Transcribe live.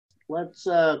let's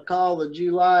call the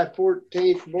July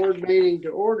 14th board meeting to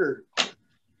order.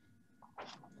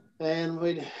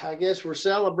 And I guess we're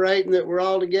celebrating that we're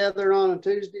all together on a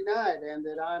Tuesday night and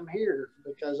that I'm here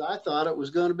because I thought it was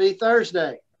going to be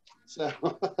Thursday. So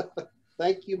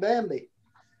thank you, Bambi.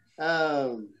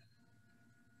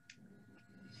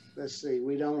 Let's see,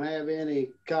 we don't have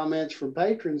any comments from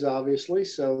patrons, obviously.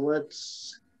 So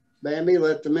let's, Bambi,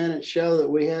 let the minutes show that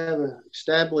we have an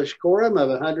established quorum of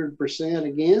 100%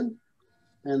 again.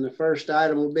 And the first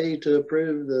item will be to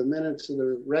approve the minutes of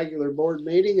the regular board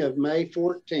meeting of May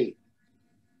 14th.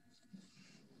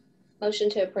 Motion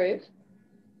to approve.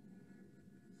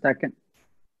 Second.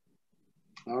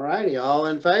 All righty, all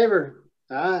in favor?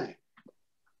 Aye.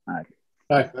 Aye.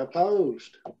 Aye.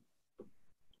 Opposed?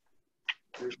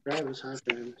 There's Travis. Hi,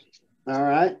 Travis. All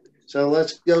right, so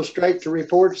let's go straight to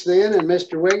reports then. And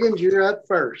Mr. Wiggins, you're up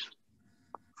first.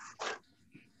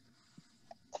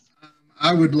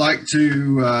 I would like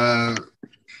to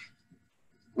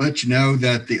let you know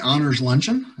that the honors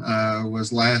luncheon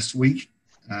was last week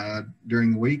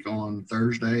during the week on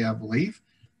Thursday, I believe.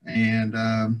 And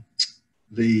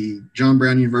the John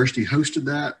Brown University hosted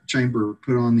that. Chamber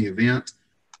put on the event.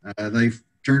 They've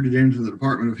turned it into the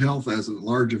Department of Health as a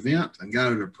large event and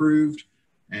got it approved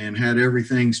and had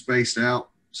everything spaced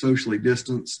out, socially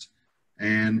distanced.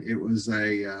 And it was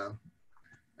a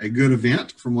good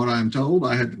event from what I'm told.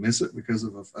 I had to miss it because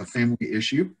of a family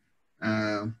issue.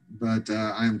 But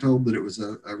I am told that it was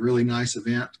a really nice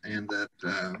event and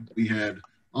that we had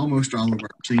almost all of our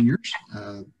seniors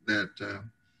that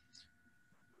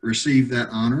received that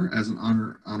honor as an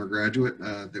honor graduate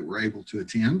that were able to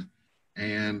attend.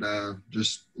 And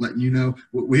just letting you know,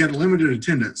 we had a limited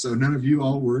attendance, so none of you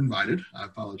all were invited. I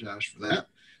apologize for that.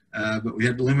 But we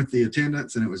had to limit the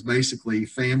attendance, and it was basically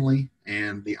family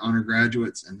and the honor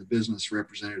graduates and the business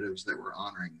representatives that were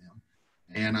honoring them.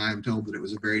 And I'm told that it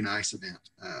was a very nice event.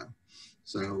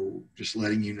 So just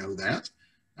letting you know that.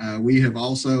 We have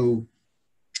also,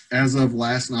 as of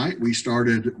last night, we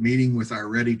started meeting with our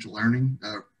Ready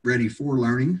for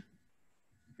Learning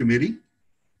committee.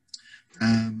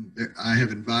 I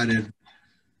have invited,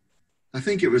 I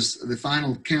think it was, the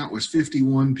final count was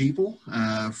 51 people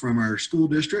from our school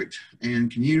district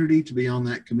and community to be on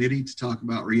that committee to talk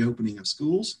about reopening of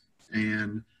schools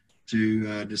and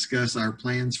to discuss our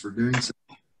plans for doing so.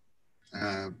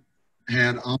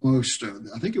 Had almost,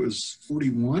 I think it was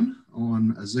 41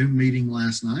 on a Zoom meeting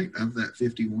last night of that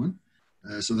 51.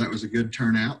 So that was a good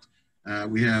turnout.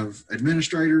 We have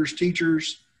administrators,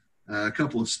 teachers, a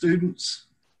couple of students,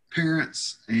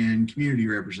 parents, and community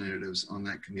representatives on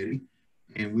that committee.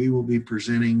 And we will be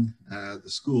presenting the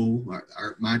school,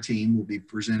 my team will be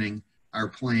presenting our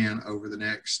plan over the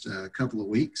next couple of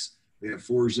weeks. We have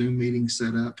 4 Zoom meetings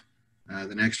set up.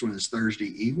 The next one is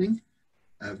Thursday evening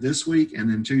of this week, and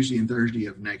then Tuesday and Thursday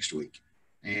of next week.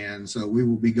 And so we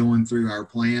will be going through our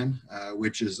plan,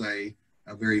 which is a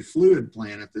very fluid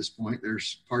plan at this point.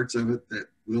 There's parts of it that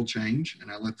will change, and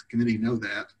I let the committee know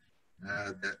that,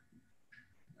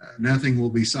 nothing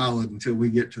will be solid until we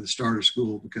get to the start of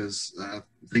school because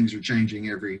things are changing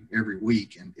every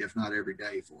week, and if not every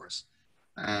day for us.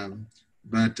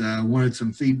 But wanted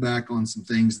some feedback on some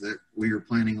things that we are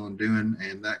planning on doing,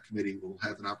 and that committee will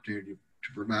have an opportunity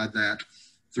to provide that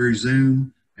through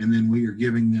Zoom, and then we are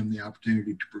giving them the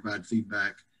opportunity to provide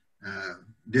feedback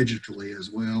digitally as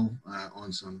well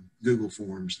on some Google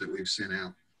forms that we've sent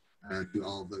out to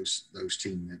all of those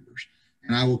team members.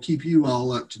 And I will keep you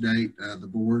all up to date, the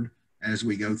board, as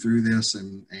we go through this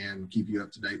and keep you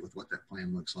up to date with what that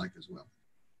plan looks like as well.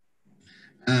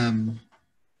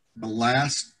 The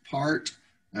last part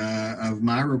of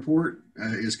my report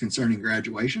is concerning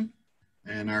graduation.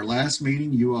 And our last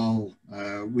meeting, you all,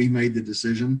 we made the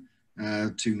decision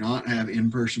to not have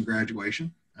in-person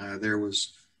graduation. There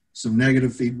was some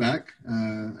negative feedback,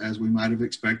 as we might have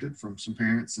expected from some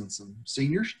parents and some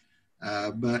seniors.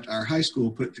 But our high school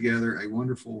put together a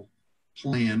wonderful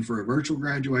plan for a virtual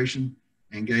graduation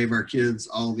and gave our kids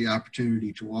all the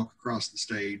opportunity to walk across the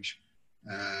stage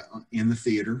in the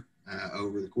theater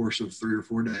over the course of 3 or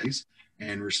 4 days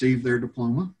and receive their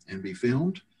diploma and be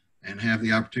filmed and have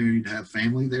the opportunity to have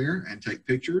family there and take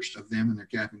pictures of them in their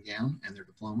cap and gown and their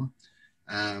diploma.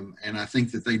 And I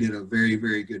think that they did a very,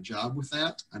 very good job with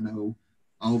that. I know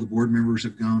all the board members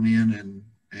have gone in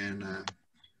and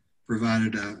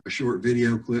provided a short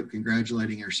video clip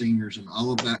congratulating our seniors, and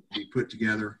all of that will be put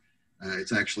together.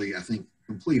 It's actually, I think,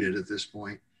 completed at this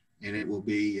point, and it will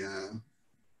be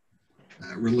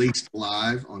released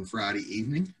live on Friday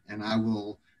evening. And I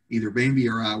will, either Bambi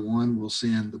or I1 will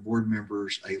send the board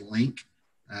members a link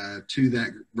to that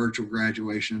virtual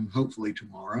graduation, hopefully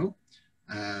tomorrow.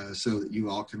 so that you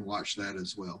all can watch that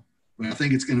as well. But I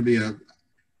think it's going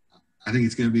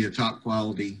to be a top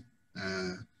quality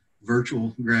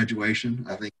virtual graduation.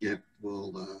 I think it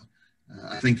will.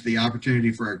 I think the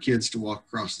opportunity for our kids to walk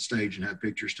across the stage and have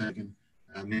pictures taken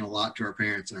meant a lot to our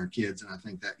parents and our kids, and I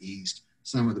think that eased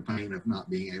some of the pain of not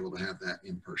being able to have that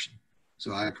in person.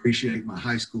 So I appreciate my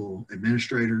high school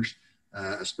administrators,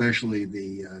 especially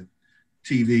the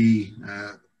TV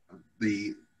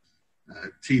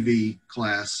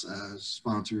class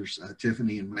sponsors.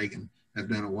 Tiffany and Megan have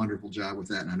done a wonderful job with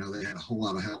that, and I know they had a whole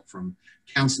lot of help from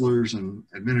counselors and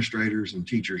administrators and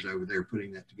teachers over there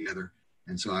putting that together.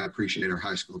 And so I appreciate our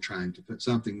high school trying to put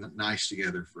something nice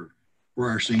together for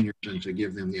our seniors and to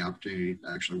give them the opportunity to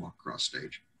actually walk across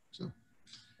stage. So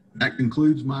that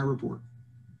concludes my report.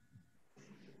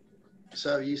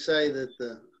 So you say that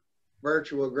the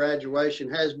virtual graduation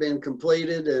has been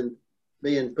completed and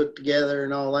being put together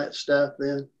and all that stuff,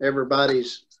 then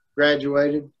everybody's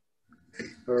graduated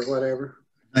or whatever?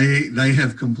 They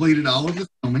have completed all of the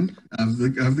filming of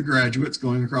the graduates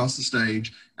going across the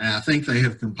stage, and I think they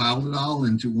have compiled it all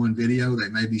into one video. They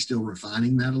may be still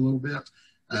refining that a little bit,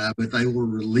 but they will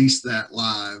release that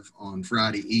live on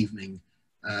Friday evening.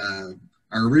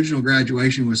 Our original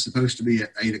graduation was supposed to be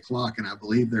at 8 o'clock, and I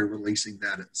believe they're releasing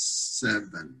that at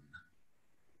 7.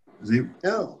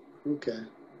 Oh, okay.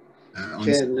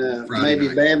 Can maybe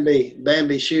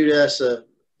Bambi shoot us a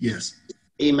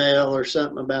email or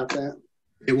something about that?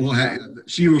 It will have.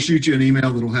 She will shoot you an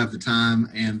email that will have the time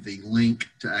and the link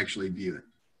to actually view it.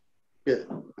 Good.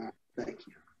 All right. Thank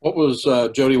you. What was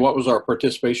Jody? What was our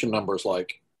participation numbers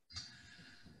like?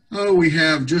 Oh, we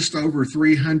have just over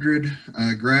 300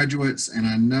 graduates, and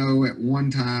I know at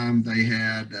one time they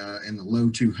had in the low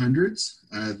 200s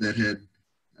that had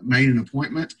made an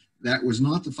appointment. That was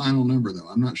not the final number, though.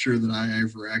 I'm not sure that I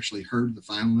ever actually heard the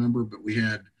final number, but we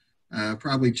had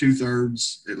probably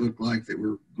 2/3, it looked like, that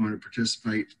were going to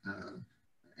participate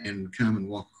and come and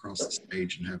walk across the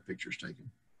stage and have pictures taken.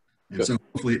 And Good. So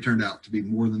hopefully it turned out to be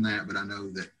more than that, but I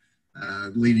know that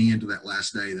leading into that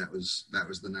last day, that was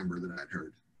the number that I'd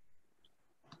heard.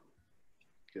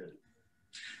 Good.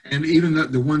 And even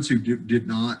the ones who did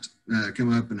not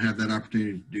come up and have that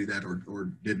opportunity to do that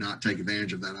or did not take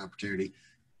advantage of that opportunity,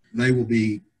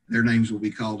 their names will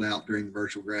be called out during the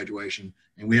virtual graduation,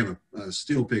 and we have a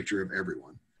still picture of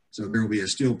everyone. So there will be a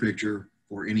still picture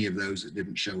for any of those that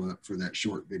didn't show up for that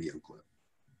short video clip.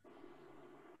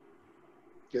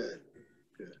 Good,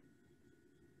 good.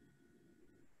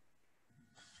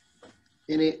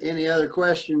 Any other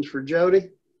questions for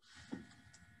Jody?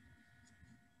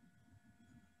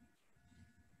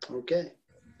 Okay,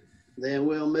 then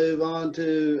we'll move on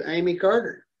to Amy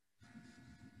Carter.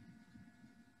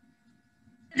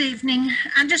 Good evening.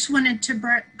 I just wanted to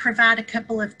provide a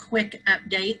couple of quick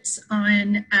updates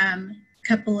on a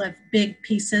couple of big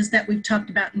pieces that we've talked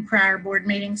about in prior board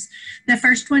meetings. The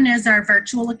first one is our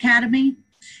virtual academy.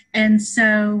 And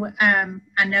so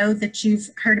I know that you've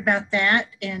heard about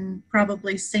that and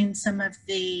probably seen some of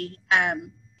the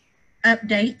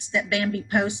updates that Bambi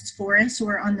posts for us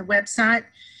or on the website.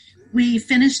 We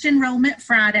finished enrollment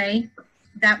Friday.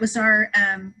 That was our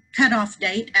cutoff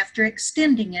date after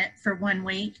extending it for 1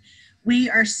 week. We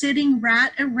are sitting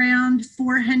right around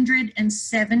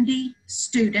 470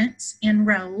 students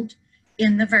enrolled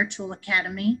in the virtual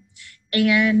academy,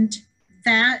 and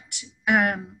that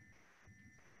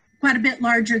quite a bit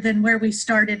larger than where we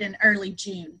started in early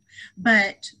June.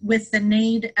 But with the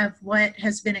need of what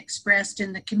has been expressed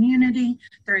in the community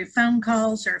through phone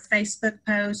calls or Facebook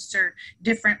posts or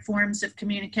different forms of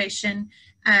communication,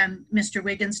 Mr.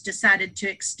 Wiggins decided to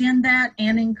extend that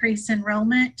and increase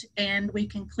enrollment, and we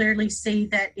can clearly see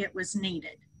that it was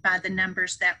needed by the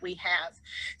numbers that we have.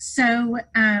 So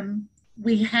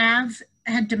we have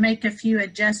had to make a few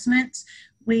adjustments.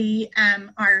 We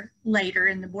are later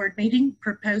in the board meeting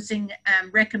proposing,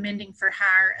 recommending for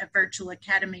hire a virtual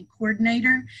academy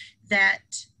coordinator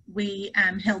that we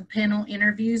held panel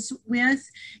interviews with.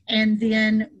 And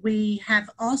then we have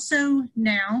also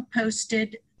now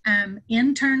posted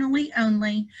internally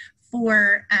only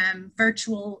for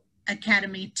virtual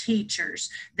academy teachers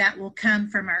that will come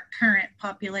from our current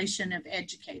population of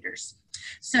educators.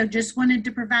 So just wanted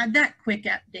to provide that quick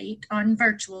update on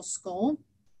virtual school.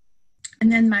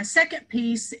 And then my second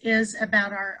piece is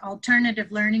about our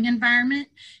alternative learning environment.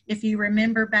 If you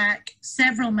remember back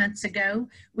several months ago,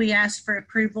 we asked for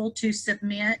approval to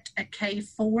submit a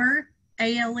K4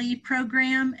 ALE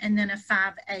program and then a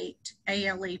 5-8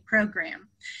 ALE program.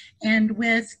 And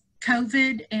with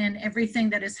COVID and everything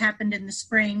that has happened in the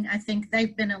spring, I think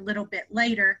they've been a little bit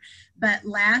later. But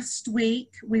last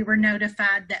week, we were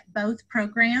notified that both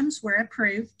programs were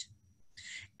approved.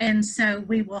 And so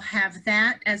we will have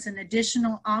that as an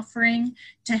additional offering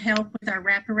to help with our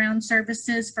wraparound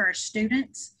services for our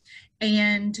students.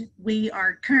 And we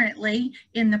are currently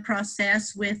in the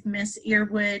process with Miss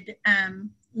Earwood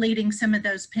leading some of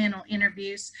those panel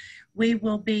interviews. We've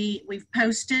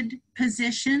posted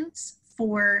positions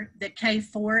for the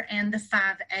K4 and the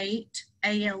 5-8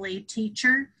 ALE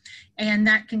teacher, and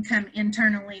that can come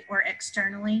internally or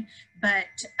externally, but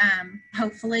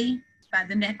hopefully by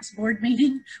the next board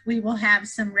meeting, we will have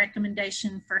some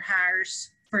recommendation for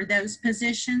hires for those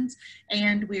positions,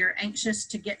 and we are anxious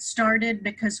to get started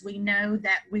because we know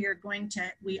that we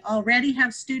already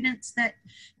have students that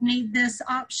need this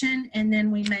option, and then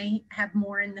we may have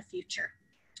more in the future.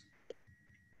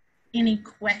 Any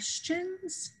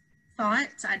questions,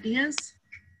 thoughts, ideas?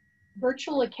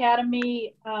 Virtual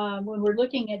Academy, when we're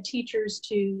looking at teachers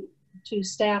to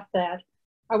staff that,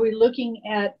 are we looking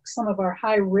at some of our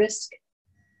high risk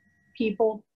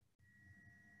people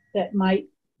that might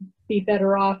be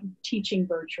better off teaching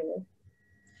virtually?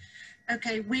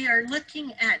 Okay, we are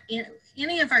looking at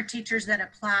any of our teachers that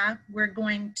apply. We're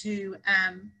going to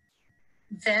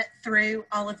vet through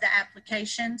all of the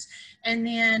applications, and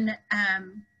then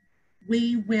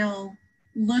we will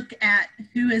look at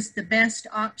who is the best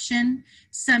option.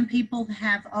 Some people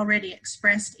have already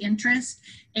expressed interest,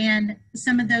 and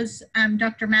some of those,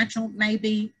 Dr. Matchell, may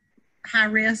be high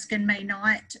risk and may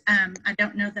not. I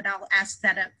don't know that I'll ask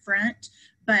that up front,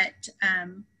 but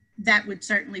that would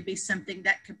certainly be something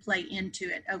that could play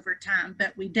into it over time.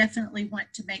 But we definitely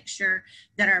want to make sure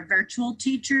that our virtual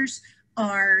teachers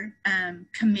are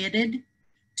committed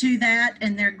to that,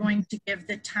 and they're going to give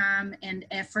the time and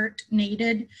effort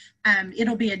needed.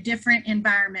 It'll be a different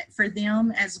environment for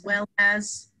them as well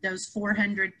as those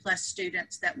 400 plus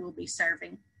students that we'll be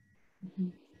serving.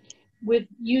 With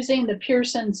using the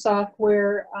Pearson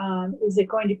software, is it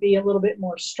going to be a little bit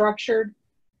more structured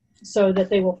so that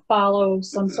they will follow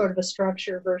some sort of a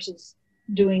structure versus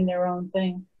doing their own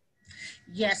thing?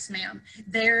 Yes, ma'am.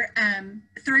 They're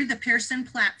through the Pearson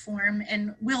platform,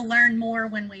 and we'll learn more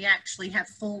when we actually have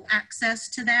full access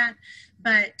to that.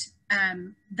 But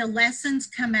the lessons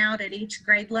come out at each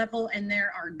grade level, and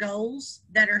there are goals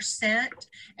that are set.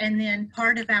 And then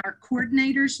part of our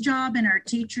coordinator's job and our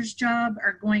teacher's job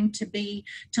are going to be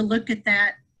to look at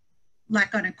that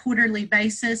like on a quarterly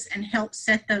basis and help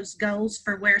set those goals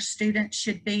for where students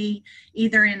should be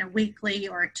either in a weekly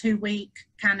or a 2-week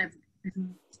kind of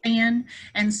span.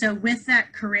 And so with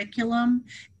that curriculum,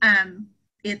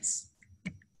 it's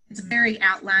very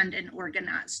outlined and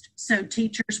organized. So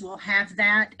teachers will have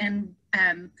that. And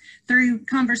through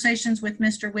conversations with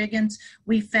Mr. Wiggins,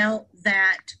 we felt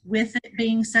that with it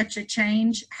being such a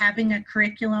change, having a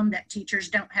curriculum that teachers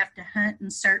don't have to hunt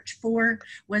and search for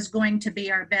was going to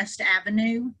be our best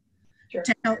avenue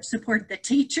to help support the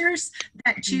teachers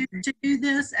that choose to do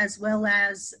this, as well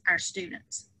as our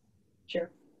students.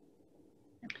 Sure.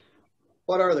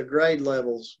 What are the grade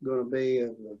levels going to be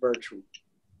of the virtual?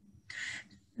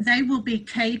 They will be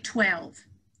K-12.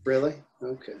 Really?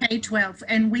 Okay. K-12.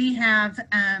 And we have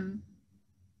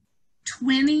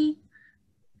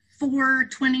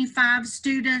 25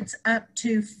 students up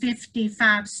to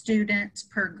 55 students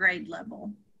per grade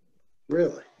level.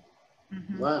 Really?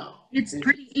 Mm-hmm. Wow. It's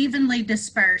pretty evenly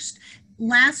dispersed.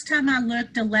 Last time I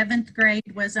looked, 11th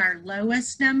grade was our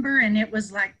lowest number, and it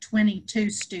was like 22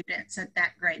 students at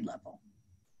that grade level.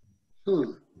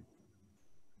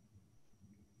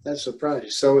 That's surprising.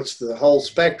 So it's the whole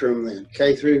spectrum then,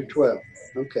 K through 12.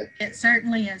 Okay. It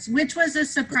certainly is, which was a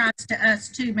surprise to us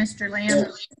too, Mr. Lamb.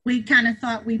 Yeah. We kind of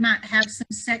thought we might have some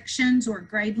sections or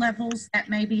grade levels that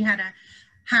maybe had a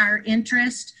higher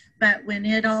interest, but when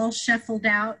it all shuffled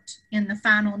out in the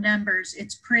final numbers,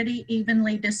 it's pretty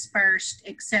evenly dispersed,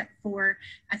 except for,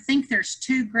 I think there's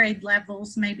 2 grade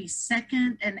levels, maybe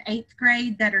 2nd and 8th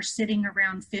grade, that are sitting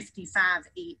around 55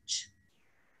 each.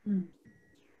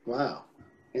 Wow.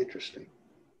 Interesting.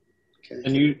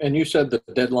 Okay. And you said the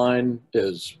deadline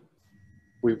is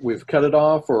we've cut it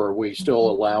off, or are we still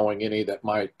allowing any that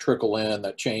might trickle in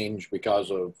that change because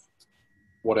of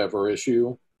whatever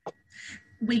issue?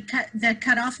 The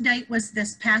cutoff date was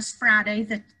this past Friday,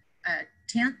 the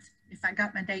 10th, if I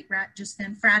got my date right just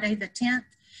then. Friday the 10th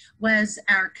was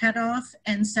our cutoff,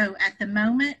 and so at the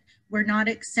moment we're not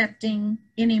accepting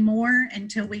any more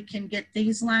until we can get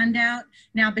these lined out.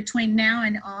 Now, between now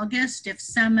and August, if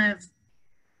some of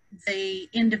the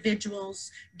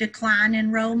individuals decline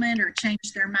enrollment or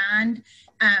change their mind,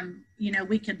 you know,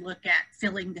 we could look at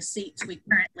filling the seats we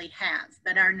currently have.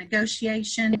 But our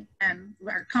negotiation,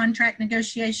 our contract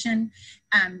negotiation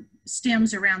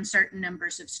stems around certain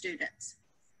numbers of students.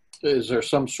 Is there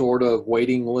some sort of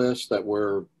waiting list that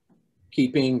we're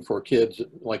keeping for kids,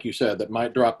 like you said, that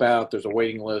might drop out? There's a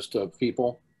waiting list of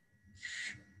people?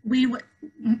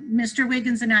 Mr.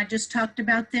 Wiggins and I just talked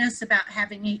about this, about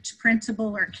having each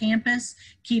principal or campus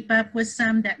keep up with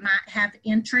some that might have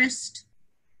interest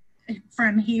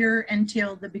from here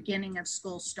until the beginning of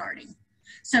school starting.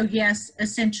 So yes,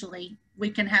 essentially,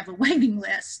 we can have a waiting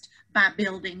list by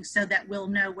building so that we'll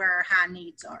know where our high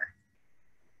needs are.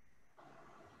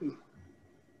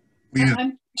 We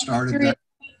have started that.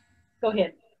 Go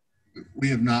ahead. We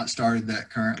have not started that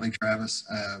currently, Travis,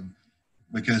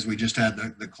 because we just had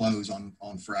the close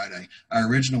on Friday. Our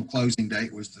original closing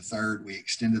date was the 3rd. We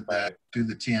extended that to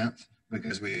the 10th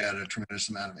because we had a tremendous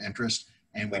amount of interest.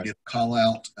 And we did a call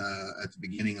out at the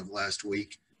beginning of last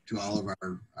week to all of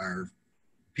our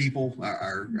people,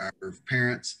 our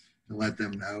parents, to let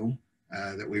them know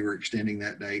that we were extending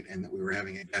that date and that we were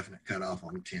having a definite cutoff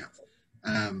on the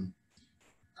 10th.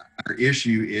 Our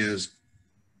issue is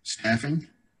staffing.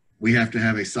 We have to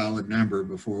have a solid number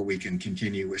before we can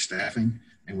continue with staffing,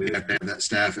 and we have to have that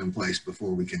staff in place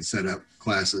before we can set up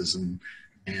classes and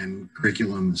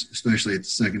curriculums, especially at the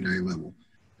secondary level.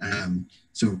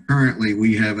 So currently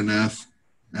we have enough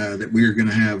that we're going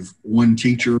to have 1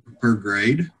 teacher per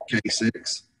grade,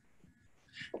 K6,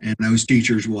 and those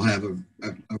teachers will have a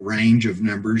range of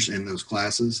numbers in those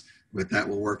classes, but that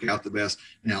will work out the best.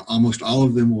 Now, almost all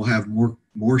of them will have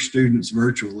more students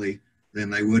virtually than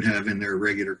they would have in their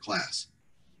regular class.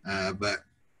 But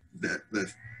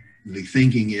the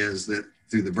thinking is that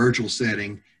through the virtual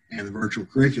setting and the virtual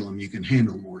curriculum, you can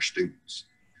handle more students.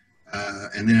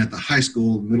 And then at the high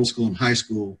school, middle school and high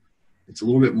school, it's a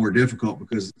little bit more difficult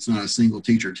because it's not a single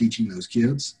teacher teaching those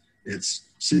kids. It's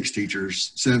 6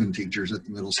 teachers, 7 teachers at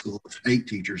the middle school, 8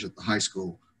 teachers at the high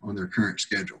school on their current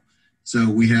schedule. So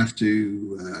we have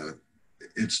to,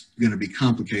 it's going to be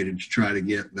complicated to try to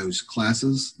get those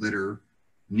classes that are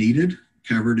needed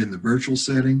covered in the virtual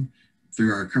setting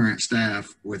through our current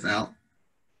staff without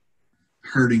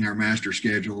hurting our master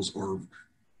schedules or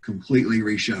completely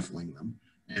reshuffling them.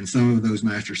 And some of those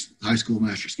high school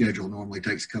master schedule normally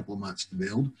takes a couple of months to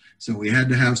build. So we had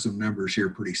to have some numbers here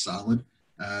pretty solid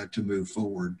to move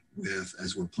forward with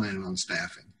as we're planning on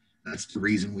staffing. That's the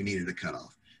reason we needed a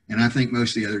cutoff. And I think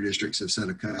most of the other districts have set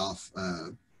a cutoff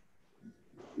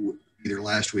either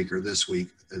last week or this week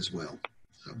as well.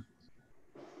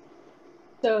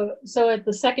 So at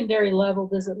the secondary level,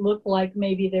 does it look like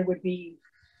maybe there would be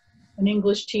an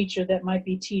English teacher that might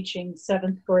be teaching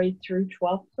 7th grade through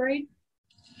 12th grade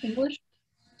English?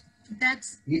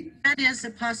 That is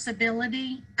a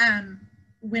possibility.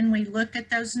 When we look at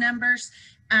those numbers,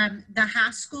 the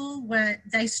high school,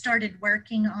 they started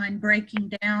working on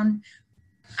breaking down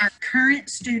our current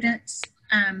students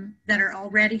that are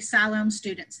already Siloam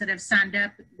students that have signed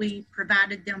up. We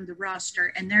provided them the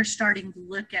roster, and they're starting to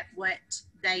look at what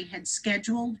they had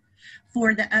scheduled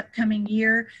for the upcoming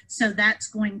year. So that's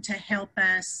going to help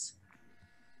us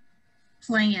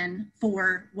plan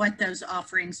for what those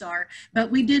offerings are.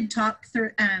 But we did talk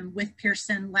through with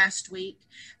Pearson last week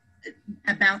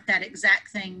about that exact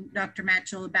thing, Dr.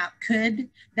 Matchell, about could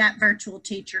that virtual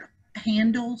teacher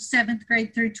handle 7th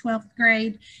grade through 12th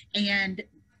grade, and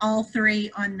all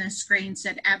 3 on the screen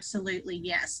said absolutely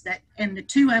yes. That, and the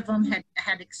 2 of them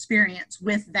had experience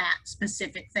with that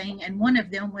specific thing, and one of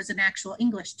them was an actual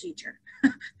English teacher.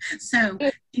 So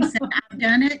she said, I've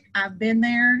done it, I've been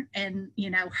there, and you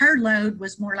know, her load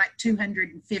was more like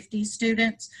 250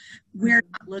 students. We're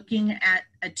not looking at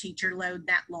a teacher load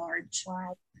that large.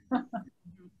 Wow.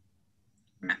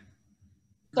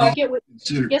 So I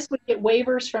guess we get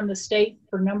waivers from the state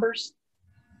for numbers?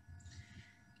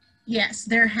 Yes,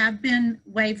 there have been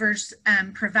waivers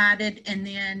provided, and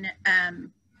then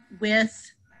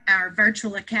with our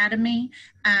virtual academy,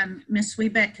 Ms.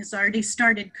 Webeck has already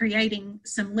started creating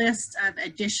some lists of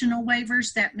additional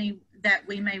waivers that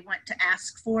we may want to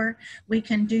ask for. We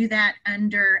can do that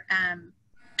under,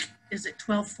 is it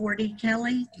 1240,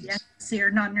 Kelly? Yes, see her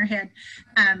nodding her head.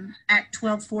 Act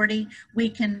 1240, we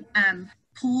can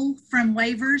pull from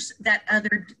waivers that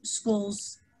other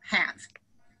schools have.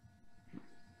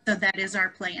 So that is our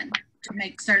plan, to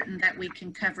make certain that we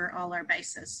can cover all our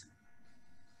bases.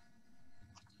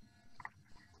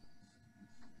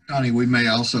 Connie, we may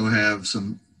also have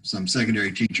some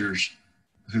secondary teachers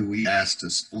who we asked to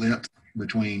split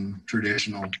between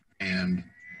traditional and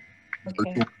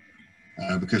virtual,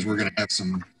 because we're going to have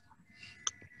some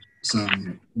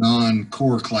some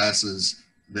non-core classes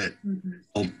that Mhm.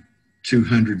 all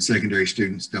 200 secondary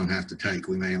students don't have to take.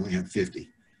 We may only have 50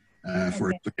 for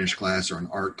Okay. a Spanish class or an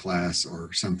art class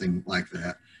or something like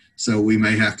that. So we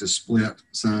may have to split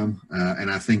some, and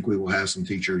I think we will have some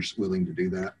teachers willing to do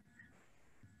that.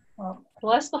 Well,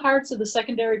 bless the hearts of the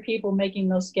secondary people making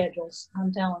those schedules.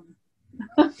 I'm telling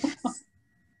you.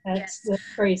 That's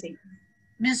crazy.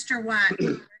 Mr. White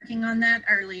was working on that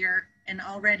earlier and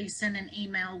already sent an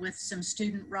email with some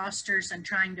student rosters and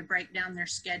trying to break down their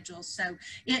schedules. So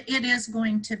it is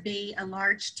going to be a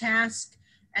large task,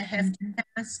 a hefty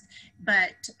task,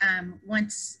 but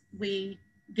once we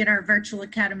get our virtual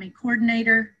academy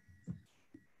coordinator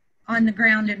on the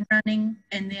ground and running,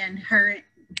 and then her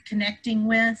connecting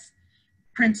with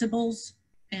principals,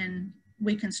 and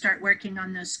we can start working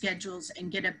on those schedules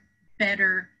and get a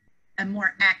better, a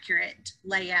more accurate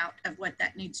layout of what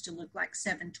that needs to look like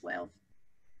 7/12.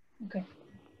 Okay.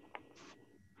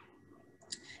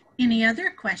 Any other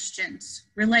questions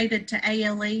related to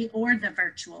ALE or the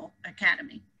virtual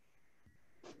academy?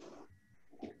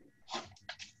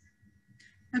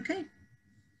 Okay.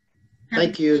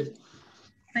 Thank you.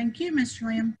 Thank you, Mr.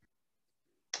 Lamb.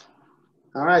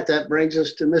 All right, that brings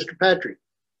us to Mr. Patrick.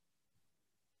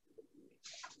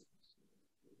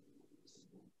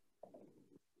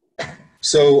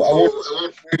 So I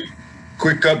want a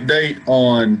quick update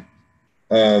on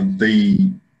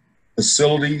the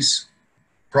facilities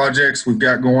projects we've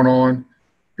got going on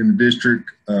in the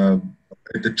district.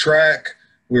 At the track,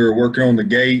 we were working on the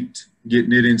gate,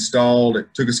 getting it installed.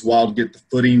 It took us a while to get the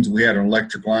footings. We had an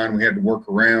electric line we had to work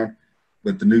around,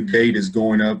 but the new gate is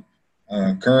going up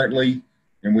currently,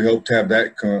 and we hope to have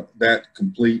that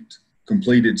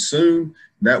completed soon.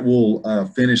 That will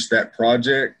finish that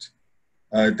project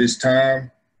at this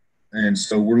time, and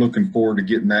so we're looking forward to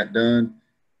getting that done.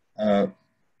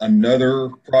 Another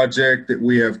project that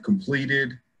we have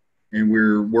completed, and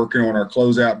we're working on our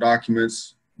closeout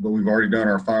documents, but we've already done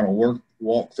our final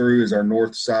walkthrough, is our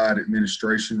north side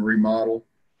administration remodel.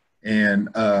 And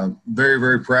very,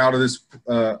 very proud of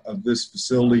this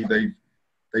facility.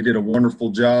 They did a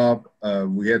wonderful job.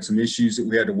 We had some issues that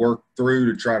we had to work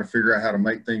through to try to figure out how to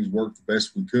make things work the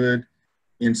best we could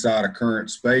inside a current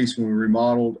space when we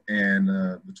remodeled,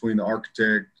 and between the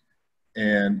architect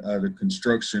and the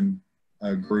construction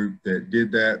group that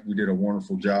did that, we did a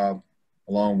wonderful job,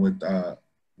 along with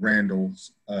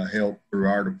Randall's help through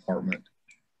our department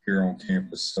here on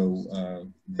campus.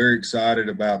 So very excited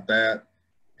about that.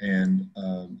 And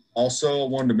also I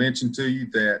wanted to mention to you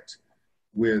that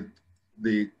with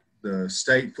the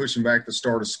state pushing back the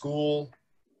start of school,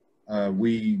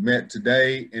 we met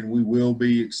today, and we will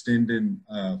be extending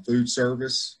food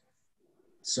service,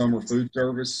 summer food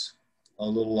service, a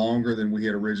little longer than we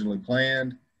had originally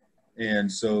planned.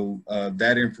 And so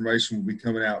that information will be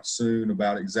coming out soon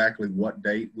about exactly what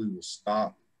date we will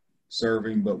stop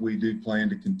serving, but we do plan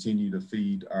to continue to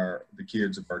feed the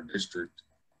kids of our district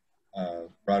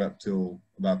right up till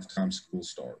about the time school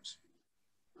starts.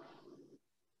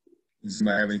 Does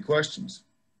anybody have any questions?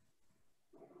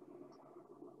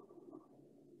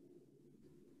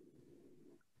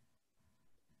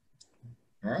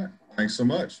 All right, thanks so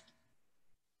much.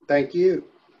 Thank you.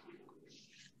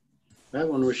 That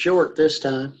one was short this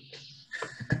time.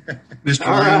 Mr.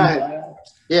 All Lamb, right.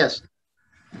 Yes.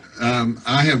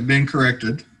 I have been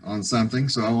corrected on something,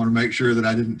 so I want to make sure that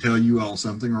I didn't tell you all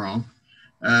something wrong.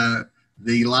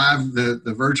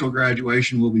 The virtual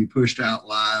graduation will be pushed out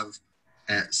live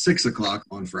at 6 o'clock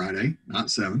on Friday, not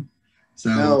 7.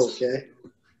 So Okay.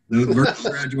 the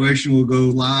virtual graduation will go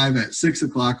live at 6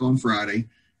 o'clock on Friday,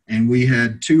 and we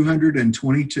had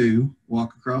 222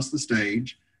 walk across the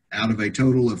stage out of a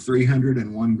total of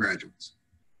 301 graduates.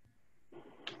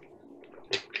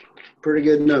 Pretty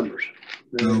good numbers.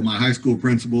 So my high school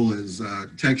principal is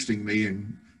texting me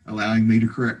and allowing me to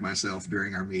correct myself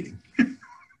during our meeting.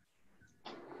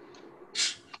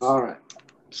 All right.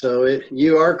 So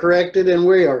you are corrected and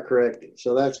we are corrected.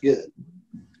 So that's good.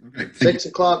 Okay. 6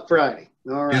 o'clock Friday.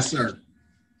 All right. Yes, sir.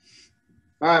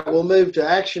 All right. We'll move to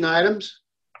action items.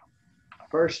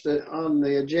 First on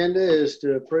the agenda is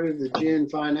to approve the June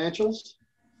financials.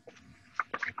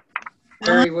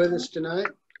 Terry with us tonight?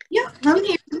 Yeah, I'm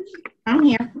here. I'm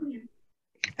here.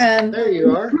 There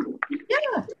you are.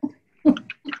 Yeah.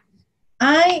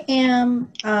 I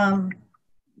am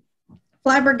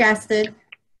flabbergasted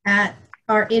at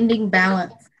our ending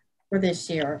balance for this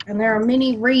year. And there are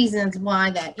many reasons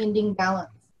why that ending balance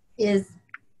is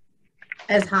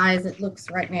as high as it looks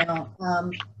right now.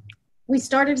 We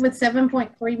started with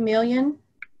 7.3 million.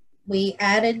 We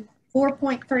added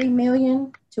 4.3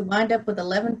 million to wind up with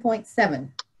 11.7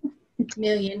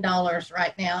 million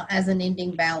right now as an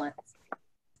ending balance.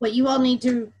 What you all need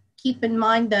to keep in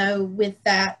mind, though, with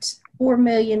that $4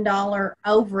 million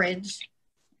overage,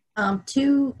 a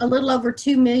little over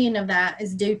 $2 million of that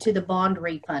is due to the bond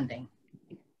refunding.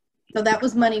 So that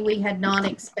was money we had not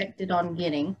expected on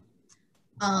getting.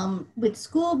 With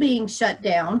school being shut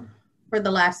down for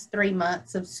the last 3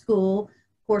 months of school,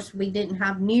 of course, we didn't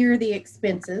have near the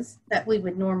expenses that we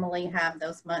would normally have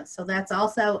those months. So that's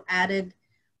also added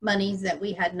monies that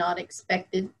we had not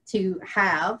expected to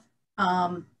have.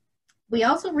 We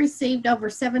also received over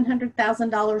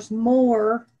 $700,000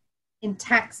 more in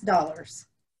tax dollars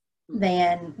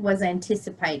than was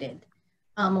anticipated.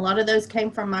 A lot of those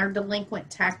came from our delinquent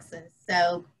taxes.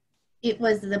 So it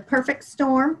was the perfect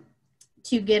storm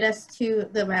to get us to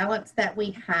the balance that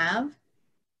we have.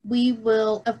 We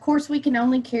will, of course, we can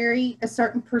only carry a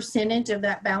certain percentage of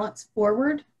that balance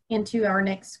forward into our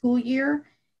next school year.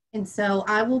 And so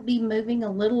I will be moving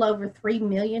a little over $3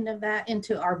 million of that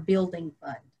into our building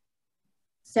fund.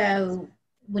 So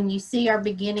when you see our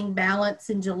beginning balance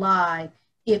in July,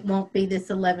 it won't be this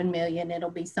 11 million.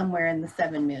 It'll be somewhere in the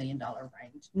 $7 million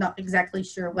range. Not exactly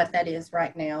sure what that is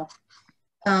right now.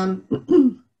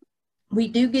 We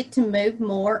do get to move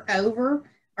more over.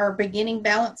 Our beginning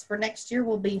balance for next year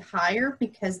will be higher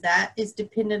because that is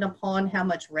dependent upon how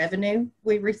much revenue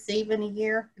we receive in a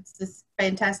year. It's this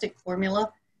fantastic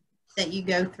formula that you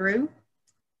go through.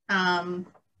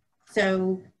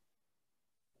 So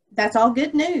that's all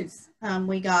good news.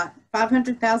 We got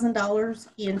 $500,000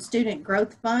 in student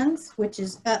growth funds, which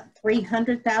is up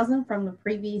 $300,000 from the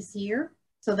previous year.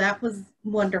 So that was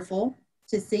wonderful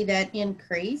to see that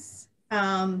increase.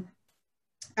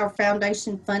 Our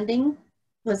foundation funding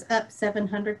was up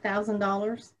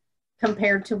 $700,000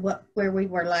 compared to where we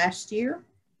were last year.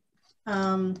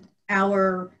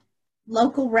 Our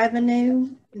local revenue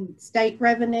and state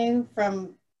revenue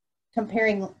from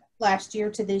comparing last year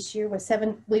to this year was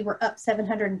we were up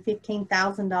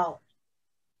 $715,000.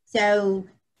 So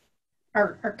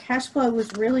our cash flow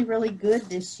was really, really good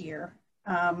this year.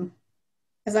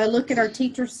 As I look at our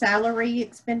teacher salary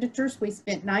expenditures, we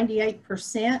spent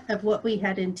 98% of what we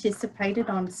had anticipated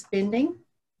on spending.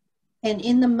 And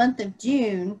in the month of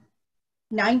June,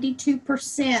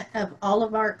 92% of all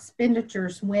of our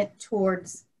expenditures went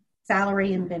towards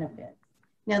salary and benefits.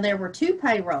 Now, there were 2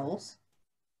 payrolls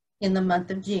in the month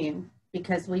of June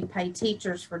because we pay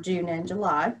teachers for June and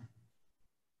July.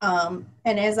 And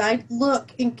as I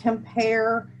look and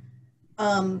compare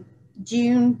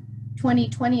June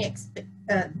 2020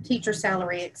 teacher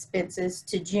salary expenses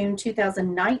to June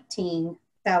 2019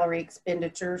 salary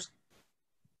expenditures,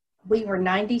 we were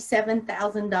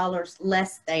 $97,000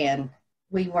 less than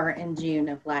we were in June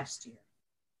of last year.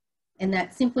 And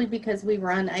that's simply because we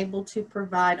were unable to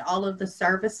provide all of the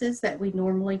services that we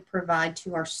normally provide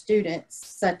to our students,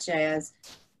 such as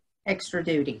extra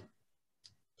duty,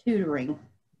 tutoring.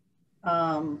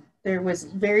 There was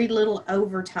very little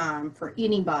overtime for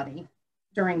anybody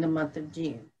during the month of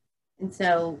June. And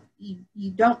so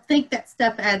you don't think that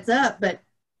stuff adds up, but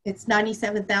it's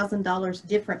 $97,000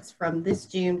 difference from this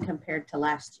June compared to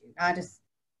last June. I just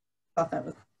thought that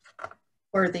was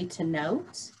worthy to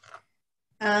note.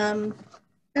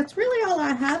 That's really all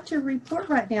I have to report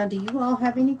right now. Do you all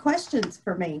have any questions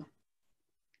for me?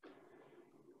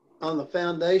 On the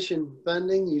foundation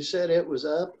funding, you said it was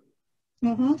up.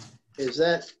 Mm-hmm. Is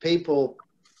that people,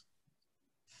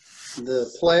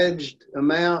 the pledged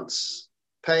amounts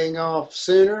paying off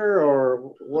sooner,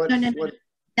 or what? No.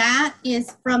 That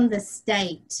is from the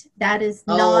state. That is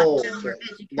not our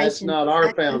education. That's not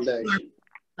our foundation.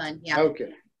 Fund, yeah.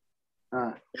 Okay. All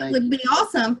right. That would be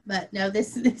awesome, but no,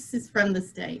 this is from the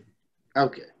state.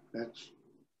 Okay. That's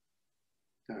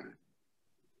all right.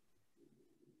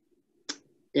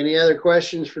 Any other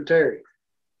questions for Terry?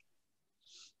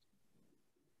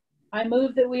 I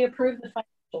move that we approve the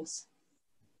financials.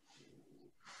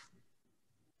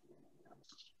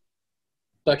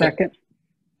 Second.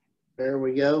 There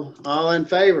we go. All in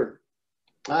favor?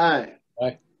 Aye.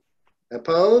 Aye.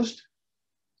 Opposed?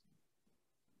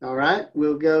 All right,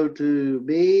 we'll go to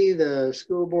B, the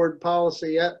school board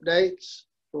policy updates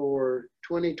for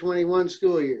 2021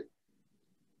 school year.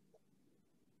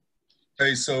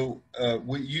 Okay, so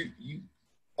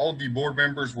all of you board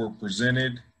members were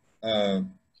presented in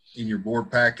your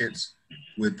board packets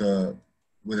with a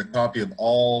copy of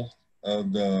all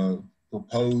of the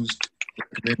proposed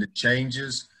recommended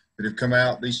changes that have come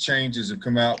out. These changes have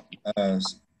come out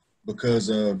because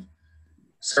of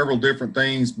several different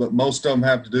things, but most of them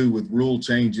have to do with rule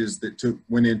changes that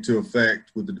went into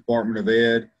effect with the Department of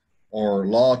Ed, or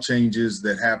law changes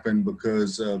that happened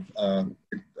because of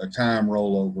a time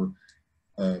rollover.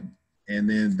 And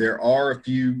then there are a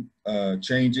few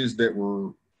changes that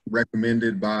were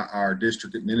recommended by our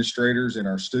district administrators in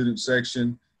our student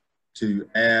section to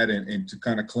add and to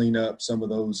kind of clean up some of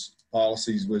those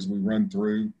policies as we run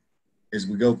through. As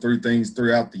we go through things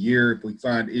throughout the year, if we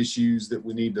find issues that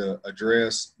we need to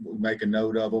address, we make a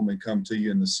note of them and come to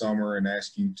you in the summer and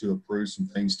ask you to approve some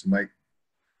things to make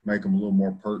them a little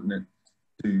more pertinent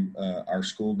to our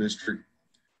school district.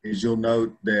 As you'll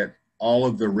note that all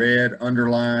of the red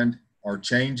underlined are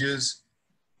changes.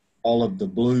 All of the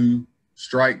blue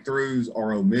strike throughs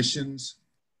are omissions.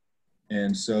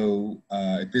 And so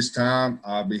at this time,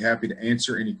 I'll be happy to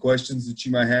answer any questions that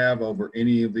you may have over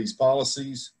any of these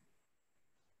policies.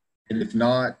 And if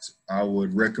not, I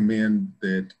would recommend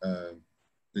that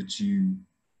that you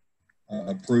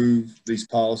approve these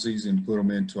policies and put them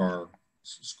into our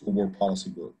school board policy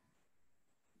book.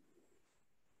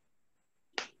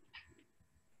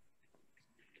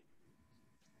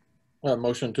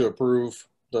 Motion to approve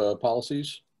the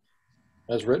policies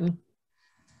as written.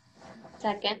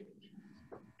 Second.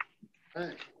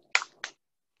 Right.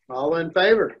 All in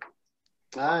favor?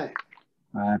 Aye.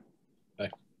 Aye.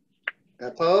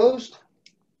 Opposed?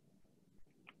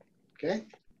 Okay.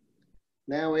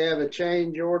 Now we have a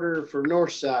change order for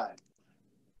North Side.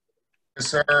 Yes,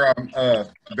 sir. I'm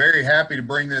very happy to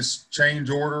bring this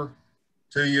change order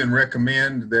to you and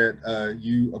recommend that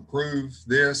you approve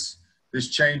this. This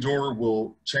change order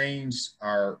will change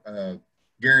our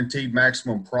guaranteed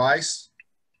maximum price.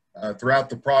 Throughout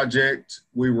the project,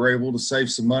 we were able to save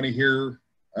some money here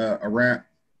around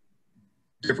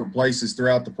different places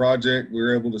throughout the project. We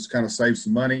were able to kind of save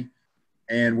some money,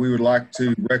 and we would like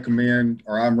to recommend,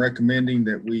 or I'm recommending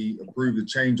that we approve the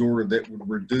change order that would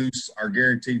reduce our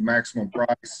guaranteed maximum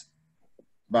price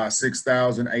by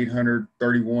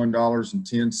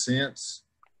 $6,831.10.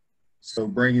 So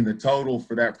bringing the total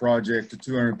for that project to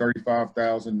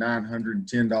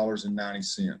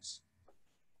 $235,910.90.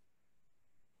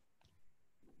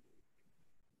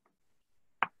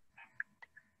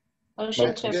 Motion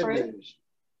That's to good approve. news.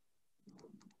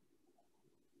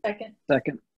 Second.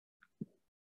 Second.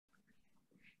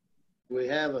 We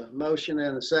have a motion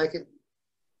and a second.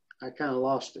 I kind of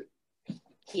lost it.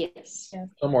 Yes.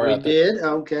 Somewhere We out there. did?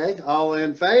 Okay. All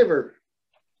in favor?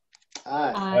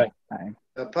 Aye. Aye. Aye.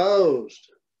 Opposed?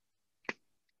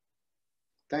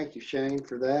 Thank you, Shane,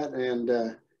 for that.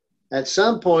 And at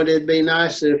some point, it'd be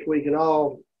nice if we could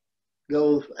all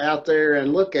go out there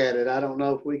and look at it. I don't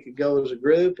know if we could go as a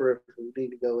group or if we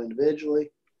need to go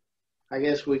individually. I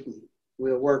guess we'll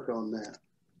work on that.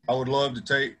 I would love to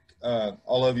take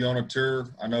all of you on a tour.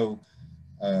 I know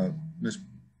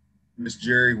Miss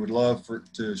Jerry would love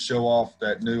to show off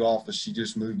that new office she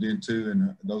just moved into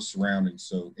and those surroundings.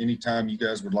 So anytime you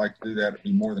guys would like to do that, I'd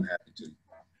be more than happy to.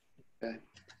 Okay.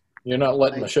 You're not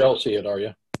letting Michelle see it, are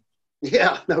you?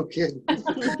 Yeah, no kidding.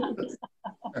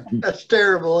 That's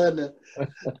terrible, isn't it?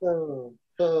 Oh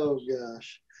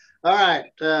gosh. All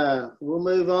right, we'll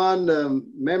move on to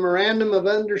Memorandum of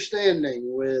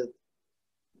Understanding with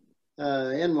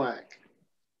NWAC.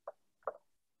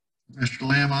 Mr.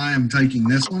 Lamb, I am taking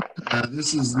this one.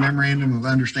 This is the memorandum of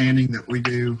understanding that we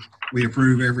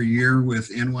approve every year with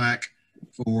NWAC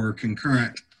for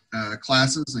concurrent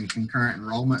classes and concurrent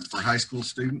enrollment for high school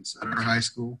students at our high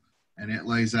school. And it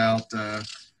lays out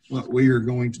what we are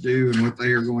going to do and what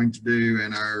they are going to do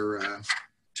and our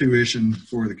tuition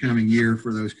for the coming year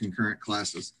for those concurrent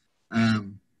classes.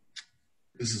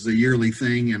 This is a yearly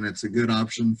thing and it's a good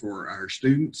option for our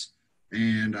students.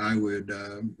 And I would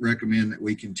recommend that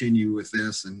we continue with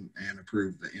this and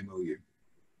approve the MOU.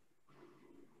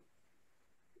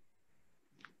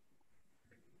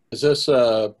 Is this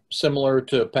similar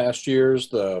to past years,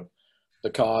 the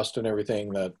cost and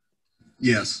everything that?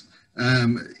 Yes.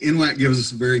 NWAC gives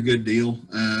us a very good deal.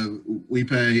 We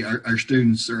pay, our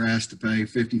students are asked to pay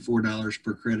 $54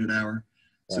 per credit hour.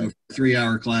 So for a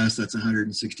 3-hour class, that's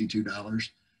 $162.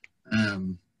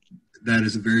 That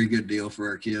is a very good deal for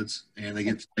our kids, and they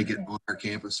get to take it on our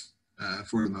campus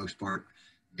for the most part.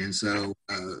 And so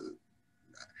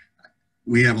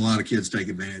we have a lot of kids take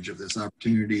advantage of this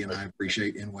opportunity, and I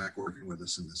appreciate NWAC working with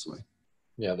us in this way.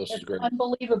 Yeah, this is great.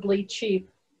 Unbelievably cheap.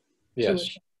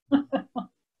 Yes.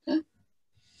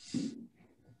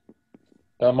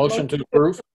 Motion to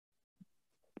approve.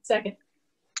 Second.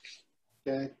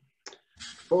 Okay.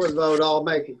 Before the vote, I'll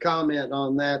make a comment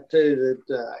on that too,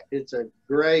 that it's a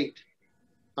great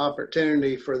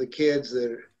opportunity for the kids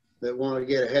that want to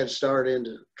get a head start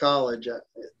into college.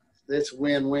 It's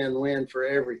win-win-win for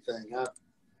everything.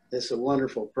 It's a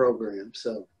wonderful program.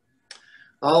 So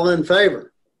all in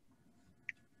favor?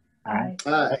 Aye.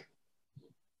 Aye.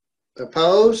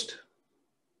 Opposed?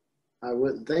 I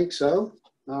wouldn't think so.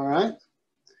 All right.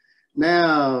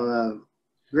 Now,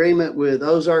 agreement with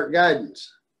Ozark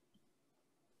Guidance.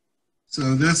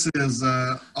 So this is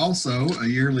also a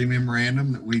yearly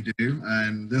memorandum that we do,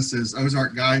 and this is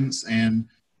Ozark Guidance and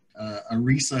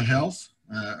Arisa Health.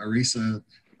 Arisa,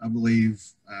 I believe,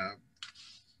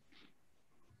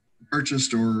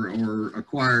 purchased or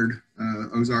acquired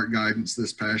Ozark Guidance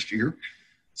this past year.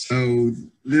 So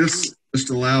this just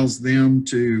allows them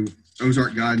to,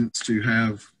 Ozark Guidance, to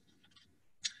have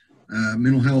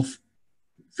mental health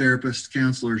therapists,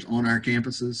 counselors on our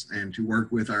campuses and to work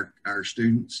with our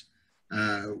students.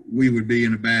 We would be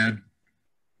in a bad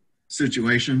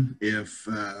situation if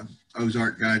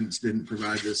Ozark Guidance didn't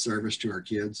provide this service to our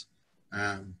kids.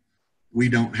 We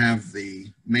don't have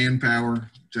the manpower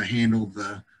to handle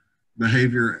the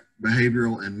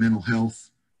behavioral and mental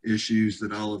health issues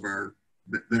that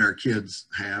that our kids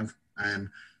have, and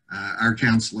our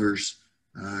counselors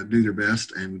do their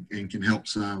best and can help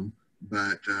some,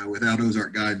 but without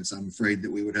Ozark Guidance, I'm afraid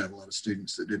that we would have a lot of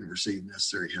students that didn't receive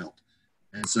necessary help.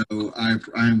 And so I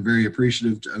am very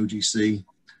appreciative to OGC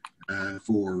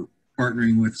for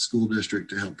partnering with the school district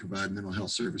to help provide mental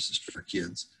health services to our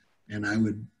kids. And I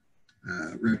would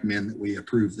recommend that we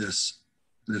approve this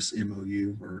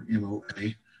MOU or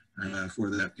MOA for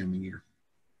the upcoming year.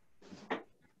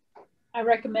 I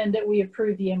recommend that we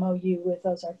approve the MOU with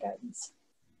Ozark Guidance.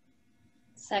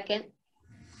 Second.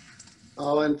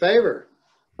 All in favor?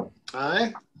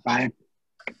 Aye. Aye.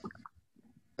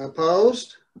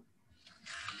 Opposed?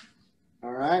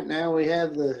 All right, now we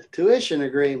have the tuition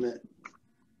agreement.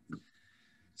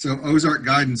 So Ozark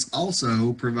Guidance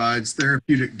also provides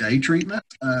therapeutic day treatment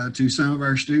to some of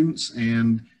our students,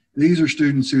 and these are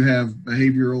students who have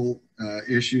behavioral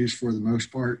issues for the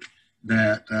most part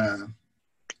that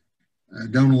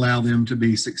don't allow them to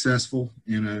be successful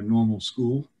in a normal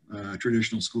school,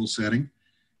 traditional school setting.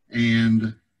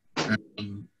 And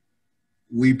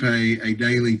we pay a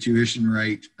daily tuition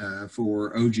rate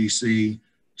for OGC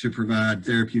to provide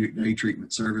therapeutic day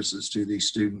treatment services to these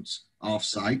students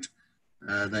off-site.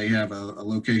 They have a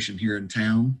location here in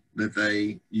town that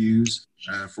they use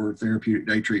for therapeutic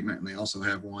day treatment, and they also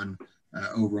have one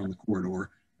over on the corridor.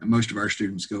 And most of our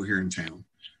students go here in town.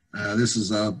 This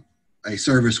is a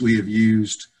service we have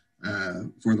used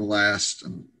for the last,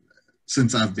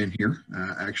 since I've been here,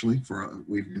 actually.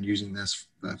 We've been using this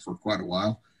for quite a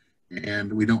while,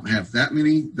 and we don't have that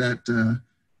many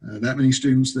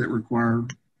students that require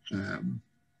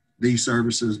these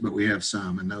services, but we have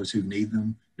some, and those who need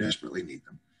them desperately need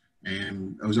them.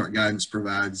 And Ozark Guidance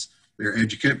provides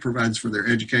for their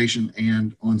education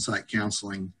and on-site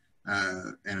counseling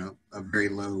and a very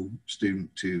low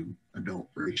student to adult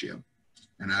ratio.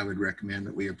 And I would recommend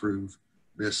that we approve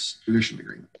this tuition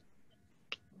agreement.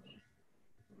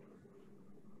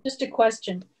 Just a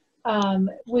question.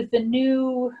 With the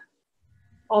new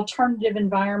alternative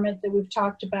environment that we've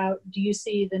talked about, do you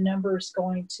see the numbers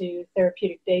going to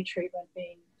therapeutic day treatment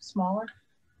being smaller?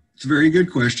 It's a very good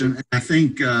question. I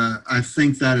think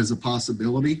that is a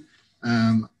possibility.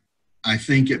 I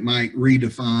think it might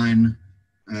redefine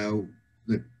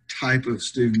the type of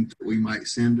student that we might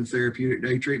send to therapeutic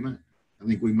day treatment. I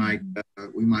think we might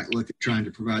look at trying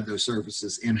to provide those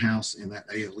services in-house in that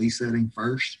ALE setting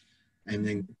first, and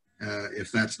then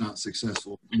if that's not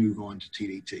successful, move on to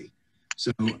TDT.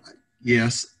 So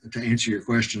yes, to answer your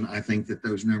question, I think that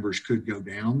those numbers could go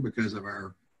down because of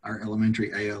our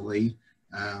elementary ALE.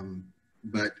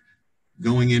 But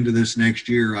going into this next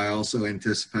year, I also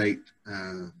anticipate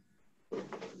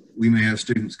we may have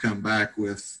students come back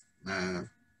with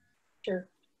Sure.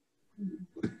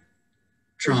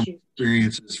 trauma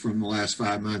experiences from the last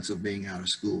 5 months of being out of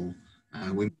school.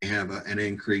 We may have an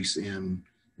increase in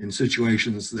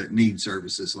situations that need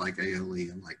services like ALE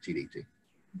and like TDT.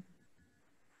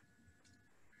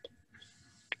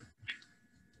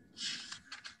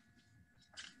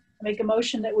 Make a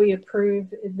motion that we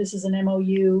approve. This is an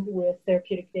MOU with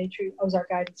therapeutic day treatment, Ozark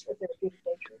Guidance for therapeutic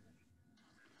day treatment.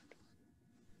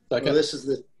 Second. Well, this is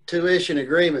the tuition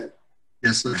agreement.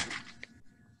 Yes, sir.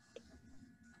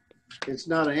 It's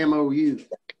not an MOU.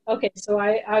 Okay, so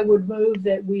I would move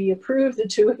that we approve the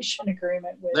tuition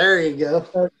agreement with. There you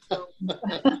go.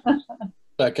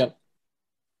 Second.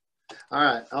 All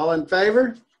right, all in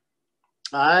favor?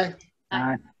 Aye.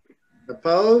 Aye.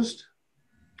 Opposed?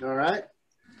 All right.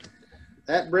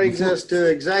 That brings us to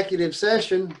executive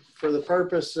session for the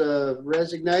purpose of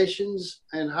resignations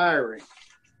and hiring.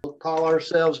 We'll call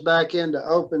ourselves back into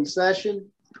open session,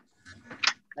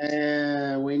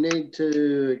 and we need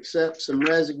to accept some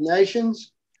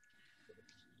resignations.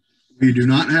 We do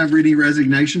not have any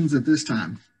resignations at this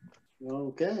time.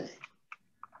 Okay.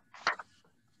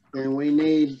 and we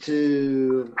need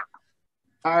to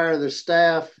hire the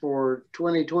staff for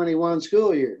 2021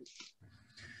 school year.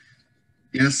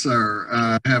 Yes, sir.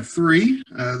 I have three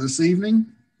this evening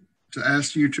to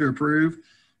ask you to approve.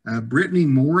 Brittany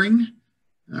Mooring,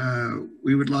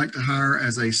 we would like to hire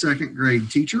as a second grade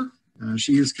teacher.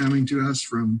 She is coming to us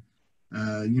from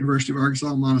University of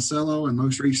Arkansas Monticello, and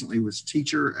most recently was a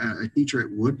teacher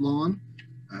at Woodlawn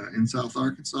in South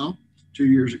Arkansas, 2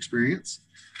 years experience.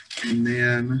 And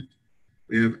then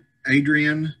we have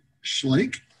Adrian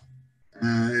Schlake,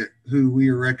 who we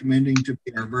are recommending to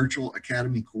be our virtual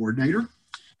academy coordinator.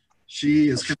 She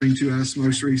is coming to us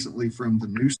most recently from the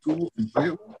new school in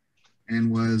Fayetteville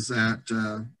and was at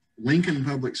Lincoln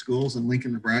Public Schools in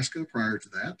Lincoln, Nebraska prior to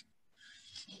that.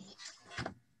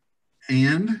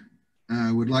 And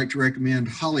I would like to recommend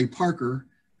Holly Parker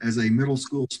as a middle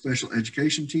school special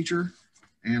education teacher.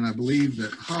 And I believe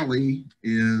that Holly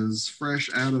is fresh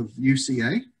out of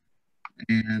UCA,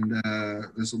 and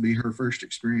this will be her first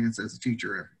experience as a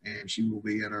teacher, and she will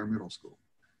be at our middle school.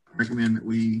 I recommend that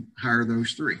we hire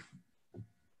those three.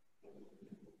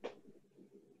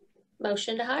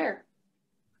 Motion to hire.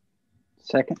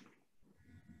 Second.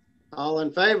 All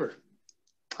in favor?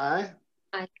 Aye.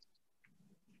 Aye.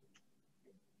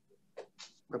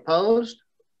 Opposed?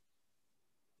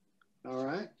 All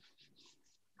right.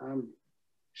 I'm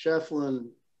shuffling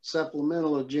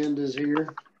supplemental agendas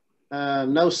here.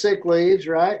 No sick leaves,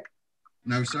 right?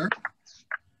 No, sir.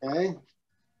 Okay.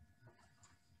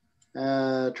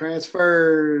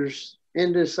 Transfers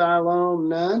into Siloam,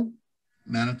 none.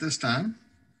 None at this time.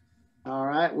 All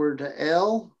right, we're to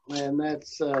L, and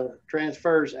that's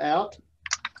transfers out.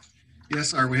 Yes,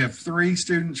 sir. We have three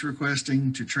students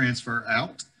requesting to transfer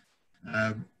out.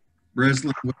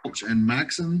 Breslin Welch and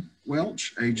Maxon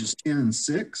Welch, ages 10 and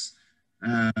 6.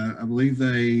 I believe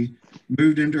they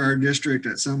moved into our district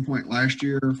at some point last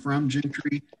year from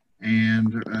Gentry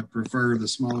and prefer the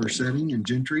smaller setting in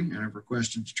Gentry and have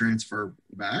requested to transfer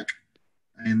back.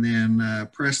 And then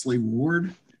Presley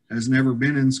Ward has never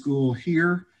been in school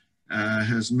here,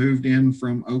 has moved in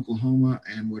from Oklahoma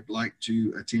and would like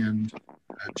to attend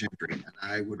Gentry. And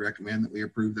I would recommend that we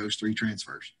approve those three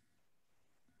transfers.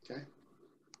 Okay.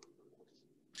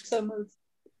 So moved.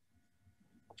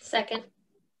 Second.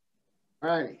 All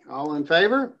right, all in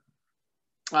favor?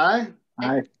 Aye.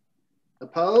 Aye.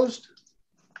 Opposed?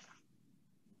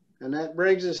 And that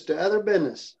brings us to other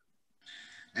business.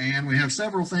 And we have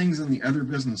several things in the other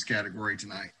business category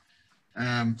tonight.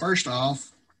 First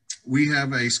off, we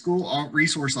have a school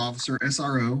resource officer,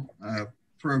 SRO,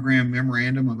 program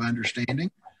memorandum of understanding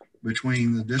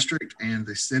between the district and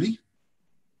the city.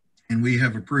 And we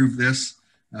have approved this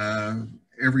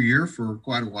every year for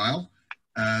quite a while.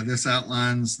 This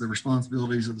outlines the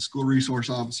responsibilities of the school resource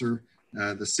officer,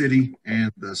 the city,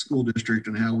 and the school district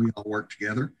and how we all work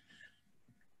together.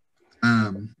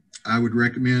 I would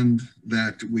recommend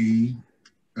that we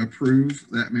approve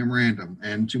that memorandum.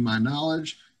 And to my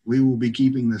knowledge, we will be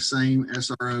keeping the same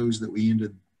SROs that we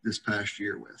ended this past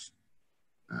year with.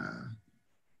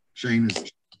 Shane,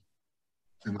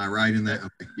 am I right in that?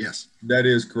 Okay, yes. That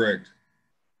is correct.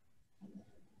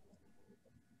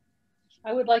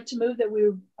 I would like to move that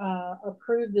we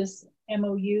approve this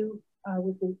MOU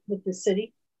with the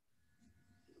city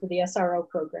for the SRO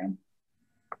program.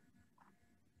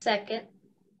 Second.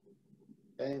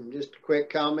 And just a quick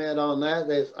comment on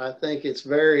that. I think it's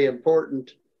very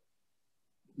important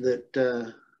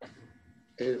that,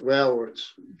 well,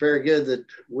 it's very good that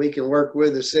we can work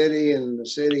with the city and the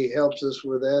city helps us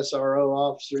with SRO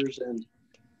officers, and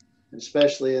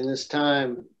especially in this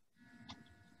time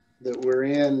that we're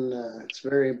in, it's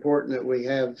very important that we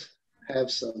have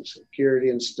some security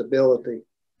and stability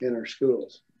in our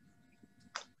schools.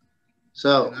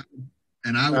 So,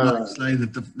 and I would like to say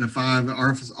that the 5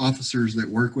 officers that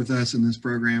work with us in this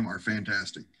program are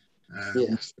fantastic.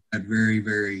 yes. We've had very,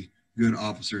 very good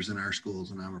officers in our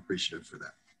schools, and I'm appreciative for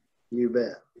that. You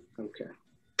bet. Okay.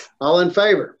 All in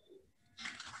favor?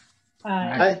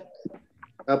 Aye. Aye.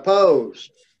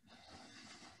 Opposed?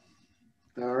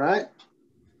 All right.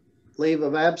 Leave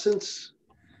of absence.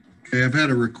 Okay, I've had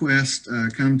a request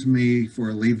come to me for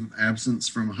a leave of absence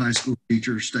from a high school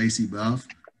teacher, Stacy Buff.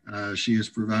 She has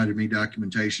provided me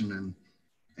documentation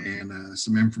and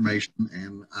some information,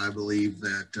 and I believe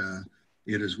that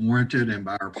it is warranted, and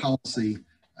by our policy,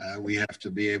 we have to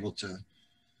be able to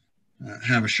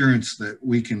have assurance that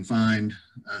we can find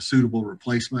a suitable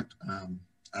replacement.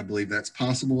 I believe that's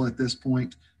possible at this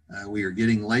point. We are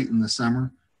getting late in the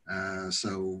summer,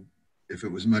 so if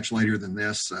it was much later than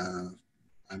this,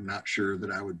 I'm not sure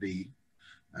that I would be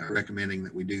recommending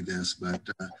that we do this, but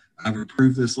I've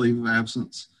approved this leave of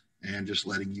absence, and just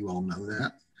letting you all know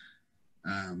that.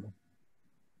 And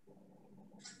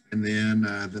then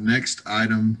the next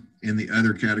item in the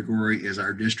other category is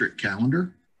our district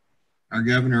calendar. Our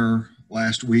governor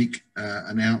last week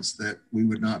announced that we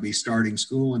would not be starting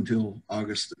school until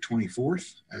August the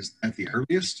 24th as at the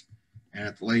earliest, and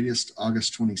at the latest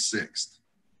August 26th.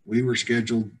 We were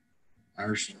scheduled,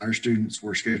 our students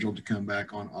were scheduled to come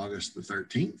back on August the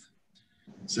 13th.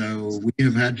 So we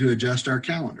have had to adjust our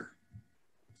calendar.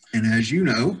 And as you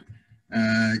know,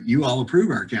 you all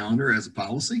approve our calendar as a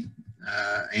policy,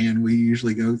 and we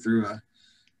usually go through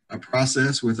a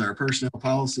process with our personnel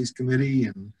policies committee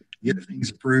and get things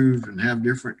approved and have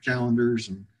different calendars,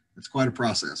 and it's quite a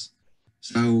process.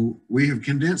 So we have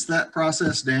condensed that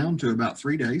process down to about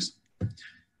 3 days,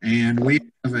 and we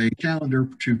have a calendar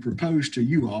to propose to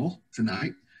you all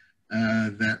tonight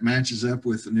that matches up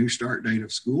with the new start date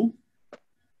of school.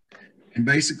 And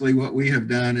basically what we have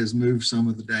done is move some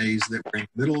of the days that were in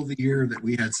the middle of the year that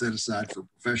we had set aside for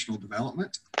professional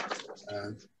development.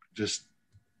 Just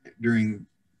during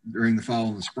the fall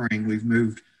and the spring, we've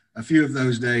moved a few of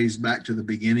those days back to the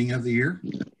beginning of the year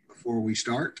before we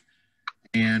start.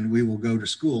 And we will go to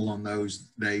school on those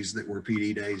days that were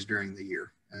PD days during the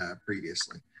year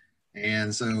previously.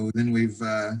 And so then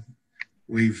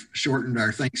we've shortened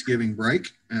our Thanksgiving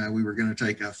break. We were going to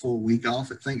take a full week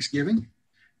off at Thanksgiving.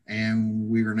 And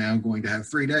we are now going to have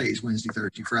 3 days, Wednesday,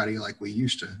 Thursday, Friday, like we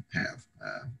used to have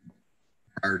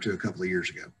prior to a couple of years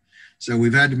ago. So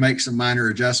we've had to make some minor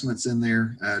adjustments in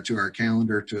there to our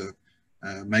calendar to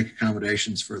make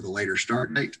accommodations for the later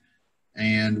start date.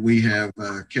 And we have,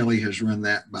 Kelly has run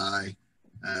that by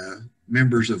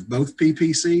members of both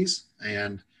PPCs,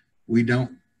 and we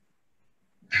don't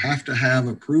have to have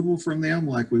approval from them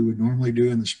like we would normally do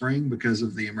in the spring because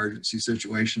of the emergency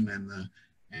situation and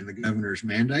the governor's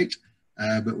mandate,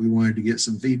 but we wanted to get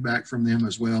some feedback from them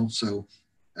as well. So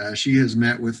she has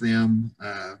met with them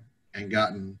and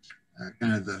gotten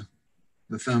kind of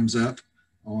the thumbs up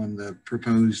on the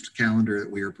proposed calendar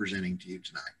that we are presenting to you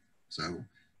tonight. So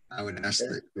I would ask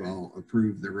that you all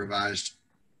approve the revised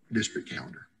district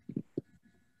calendar.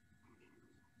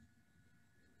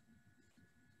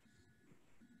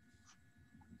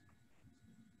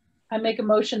 I make a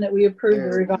motion that we approve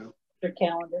the revised district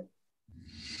calendar.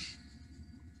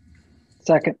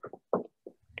 Second.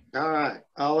 All right.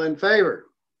 All in favor?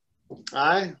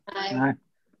 Aye. Aye.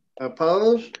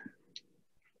 Opposed?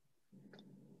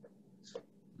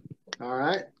 All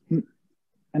right.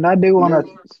 And I do want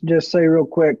to just say real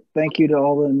quick, thank you to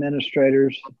all the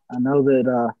administrators. I know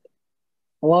that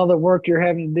a lot of the work you're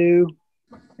having to do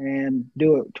and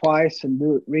do it twice and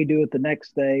redo it the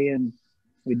next day. And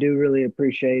we do really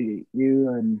appreciate you.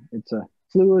 And it's a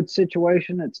fluid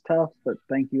situation. It's tough, but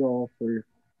thank you all for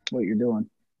what you're doing.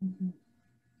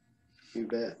 You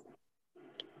bet.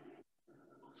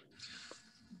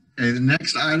 Okay, the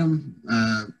next item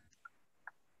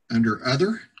under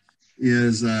other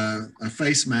is a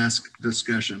face mask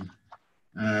discussion.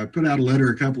 Put out a letter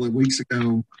a couple of weeks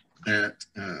ago that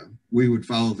we would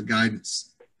follow the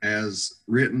guidance as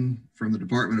written from the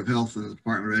Department of Health and the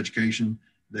Department of Education,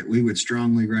 that we would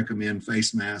strongly recommend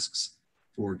face masks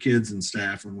for kids and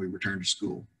staff when we return to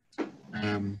school.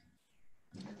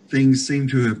 Things seem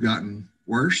to have gotten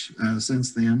worse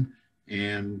since then,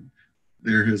 and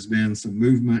there has been some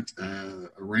movement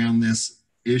around this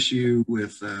issue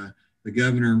with the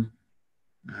governor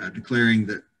declaring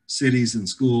that cities and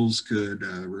schools could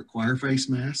require face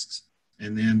masks,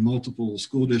 and then multiple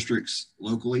school districts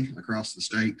locally across the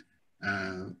state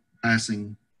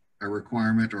passing a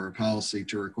requirement or a policy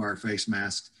to require face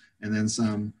masks, and then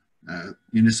some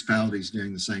municipalities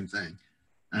doing the same thing.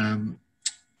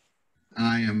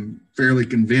 I am fairly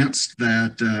convinced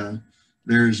that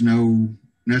there is no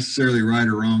necessarily right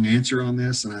or wrong answer on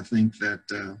this, and I think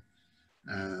that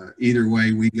either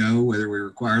way we go, whether we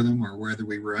require them or whether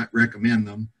we recommend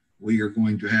them, we are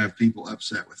going to have people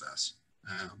upset with us.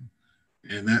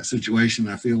 In that situation,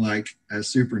 I feel like as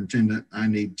superintendent, I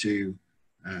need to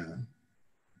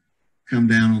come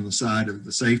down on the side of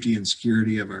the safety and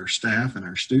security of our staff and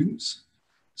our students.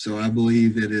 So I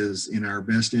believe it is in our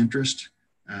best interest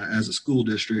as a school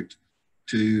district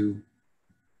to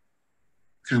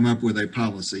come up with a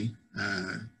policy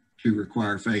to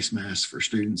require face masks for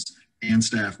students and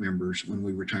staff members when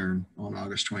we return on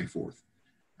August 24th.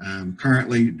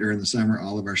 Currently, during the summer,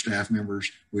 all of our staff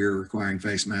members, we are requiring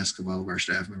face masks of all of our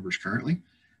staff members currently.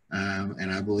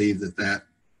 And I believe that that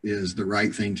is the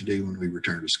right thing to do when we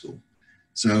return to school.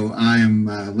 So I am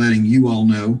letting you all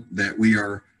know that we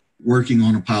are working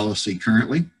on a policy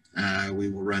currently. We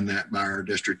will run that by our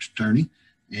district attorney,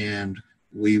 and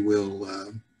we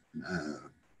will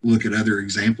look at other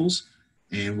examples,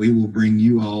 and we will bring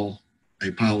you all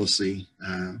a policy.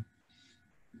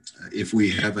 If we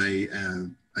have a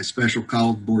special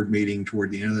called board meeting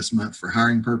toward the end of this month for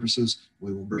hiring purposes,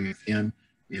 we will bring it in.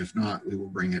 If not, we will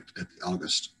bring it at the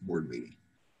August board meeting.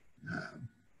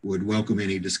 Would welcome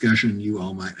any discussion you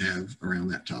all might have around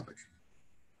that topic.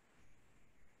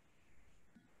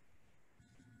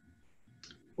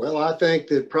 Well, I think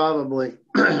that probably,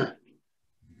 I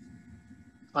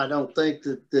don't think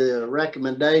that the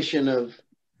recommendation of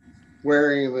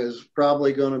wearing was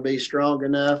probably going to be strong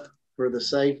enough for the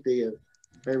safety of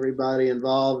everybody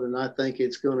involved, and I think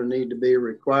it's going to need to be a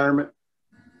requirement.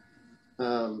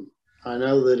 I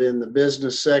know that in the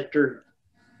business sector,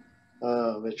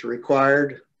 it's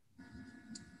required.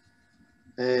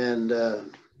 And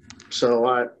so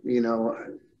I, you know,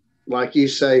 like you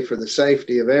say, for the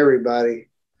safety of everybody,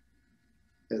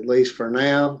 at least for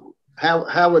now,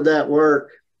 how would that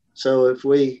work? So if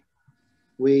we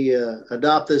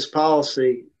adopt this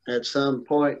policy at some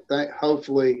point,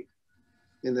 hopefully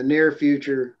in the near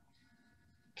future,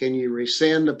 can you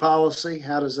rescind the policy?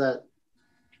 How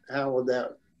would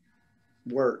that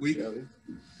work?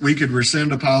 We could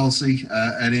rescind a policy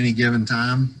at any given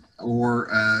time, or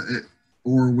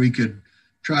we could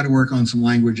try to work on some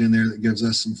language in there that gives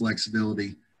us some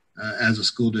flexibility as a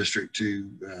school district to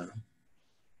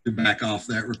back off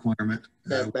that requirement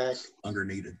longer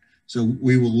needed. So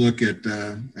we will look at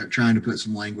trying to put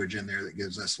some language in there that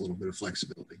gives us a little bit of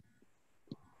flexibility.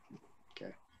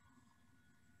 Okay.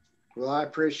 Well, I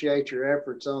appreciate your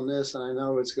efforts on this. I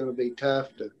know it's going to be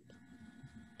tough to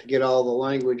get all the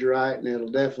language right, and it'll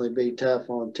definitely be tough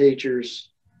on teachers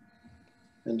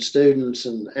and students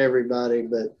and everybody.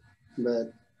 But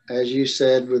as you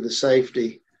said, with the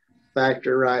safety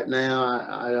factor right now,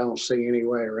 I don't see any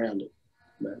way around it.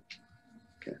 But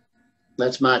okay,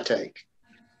 that's my take.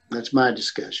 That's my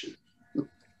discussion.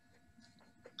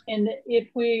 And if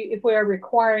we are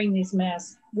requiring these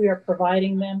masks, we are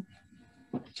providing them?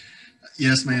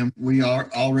 Yes, ma'am. We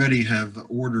already have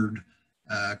ordered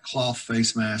cloth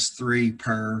face masks, 3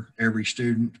 per every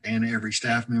student and every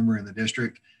staff member in the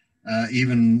district.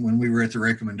 Even when we were at the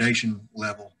recommendation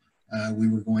level, we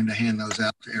were going to hand those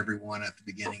out to everyone at the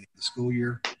beginning of the school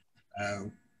year.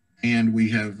 And we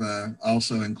have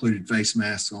also included face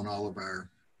masks on all of our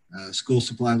school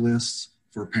supply lists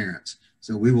for parents.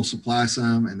 So we will supply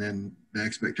some, and then the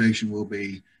expectation will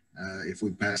be, if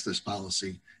we pass this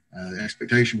policy, the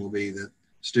expectation will be that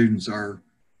students are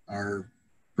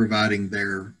providing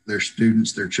their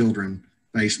students, their children,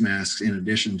 face masks in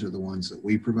addition to the ones that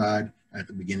we provide at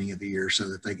the beginning of the year, so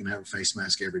that they can have a face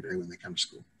mask every day when they come to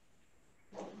school.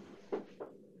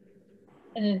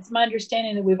 And it's my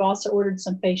understanding that we've also ordered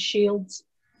some face shields.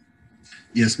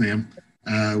 Yes, ma'am.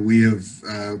 We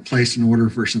have placed an order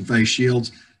for some face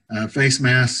shields. Face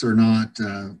masks are not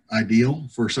ideal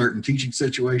for certain teaching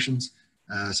situations,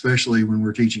 especially when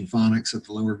we're teaching phonics at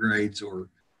the lower grades or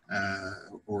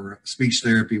speech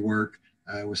therapy work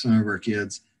with some of our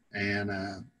kids, and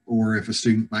or if a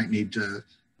student might need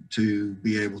to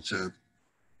be able to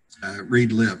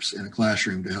read lips in a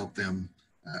classroom to help them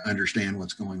understand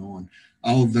what's going on.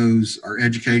 All of those are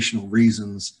educational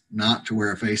reasons not to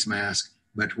wear a face mask,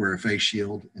 but to wear a face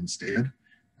shield instead.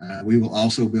 We will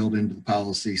also build into the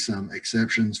policy some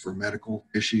exceptions for medical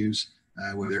issues,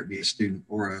 whether it be a student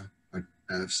or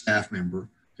a staff member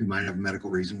who might have a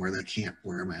medical reason where they can't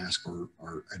wear a mask or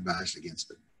are advised against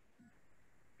it.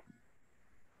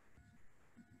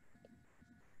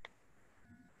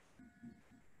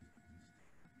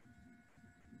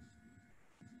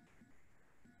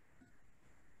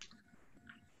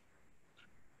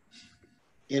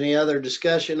 Any other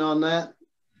discussion on that?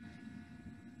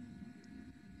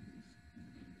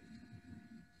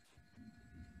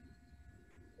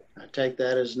 I take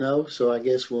that as no, so I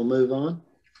guess we'll move on.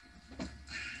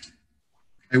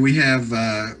 And we have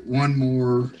one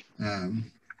more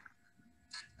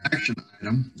action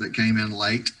item that came in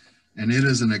late, and it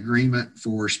is an agreement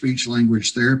for speech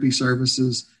language therapy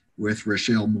services with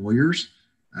Rochelle Moyers.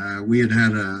 We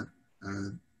had a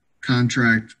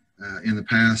contract in the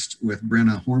past with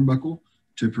Brenna Hornbuckle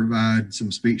to provide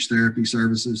some speech therapy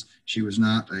services. She was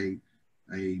not a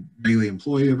daily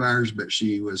employee of ours, but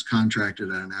she was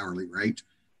contracted at an hourly rate.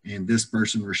 And this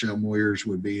person, Rochelle Moyers,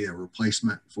 would be a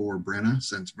replacement for Brenna,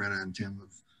 since Brenna and Tim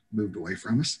have moved away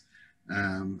from us.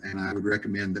 And I would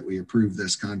recommend that we approve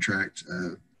this contract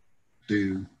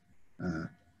for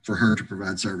her to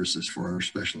provide services for our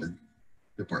special ed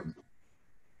department.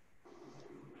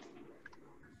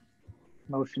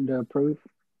 Motion to approve.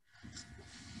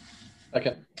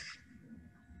 Second.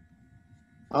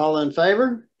 All in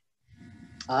favor?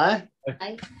 Aye.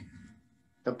 Aye.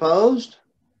 Opposed?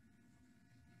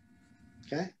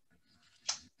 Okay.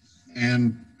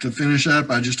 And to finish up,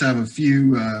 I just have a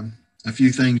few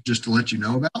things just to let you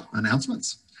know about,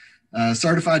 announcements.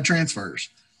 Certified transfers.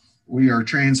 We are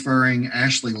transferring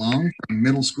Ashley Long from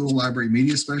middle school library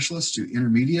media specialist to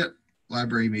intermediate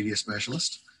library media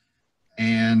specialist.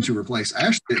 And to replace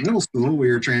Ashley at middle school, we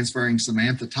are transferring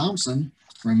Samantha Thompson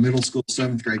from middle school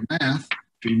 7th grade math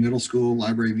to middle school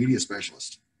library media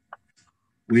specialist.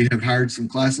 We have hired some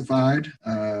classified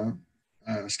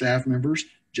staff members: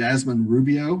 Jasmine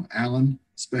Rubio, Allen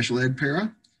Special Ed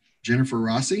Para; Jennifer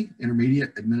Rossi,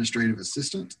 Intermediate Administrative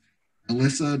Assistant;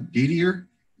 Alyssa Didier,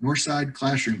 Northside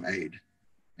Classroom Aide.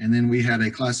 And then we had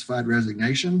a classified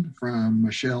resignation from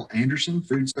Michelle Anderson,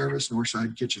 Food Service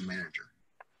Northside Kitchen Manager.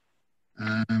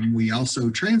 We also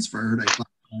transferred a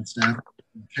classified staff,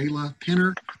 Kayla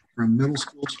Pinner, from middle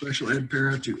school special ed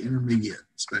para to intermediate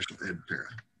special ed para.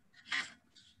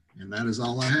 And that is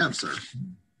all I have, sir.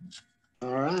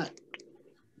 All right.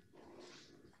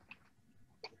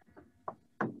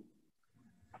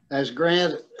 As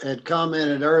Grant had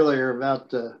commented earlier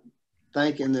about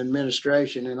thanking the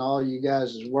administration and all you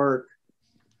guys' work,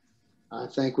 I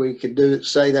think we could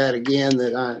say that again,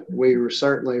 that we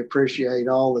certainly appreciate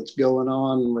all that's going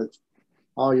on with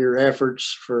all your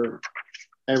efforts for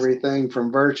everything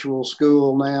from virtual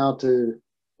school now to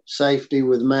safety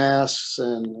with masks,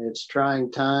 and it's trying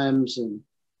times, and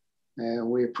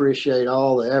we appreciate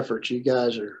all the efforts you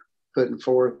guys are putting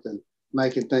forth and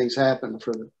making things happen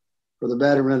for the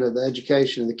betterment of the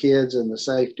education of the kids and the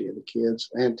safety of the kids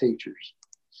and teachers.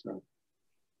 So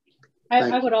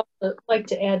I would also like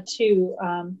to add too,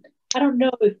 I don't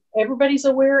know if everybody's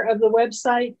aware of the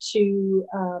website to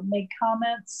make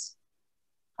comments,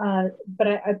 but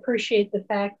I appreciate the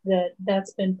fact that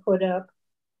that's been put up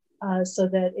so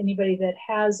that anybody that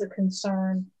has a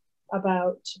concern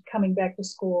about coming back to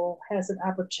school has an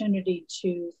opportunity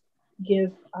to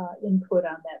give input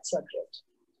on that subject.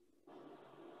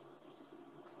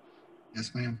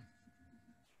 Yes, ma'am.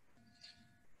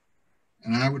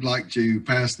 And I would like to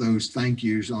pass those thank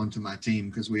yous on to my team,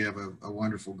 because we have a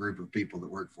wonderful group of people that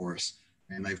work for us,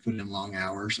 and they've put in long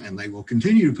hours, and they will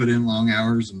continue to put in long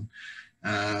hours. And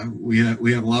we have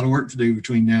a lot of work to do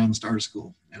between now and the start of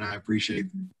school, and I appreciate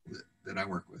that I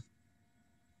work with.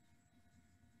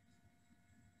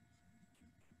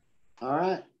 all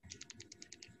right,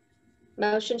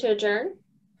 Motion to adjourn?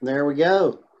 there we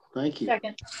go. Thank you.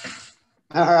 Second.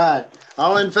 All right,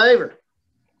 all in favor?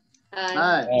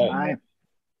 Aye. Aye.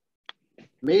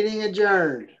 Meeting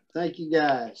adjourned. Thank you,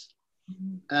 guys.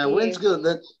 When's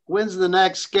the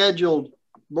next scheduled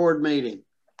board meeting?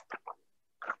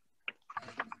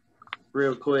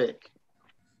 Real quick.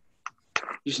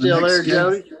 You still there,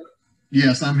 Jody?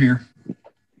 Yes, I'm here.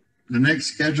 The next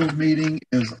scheduled meeting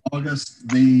is August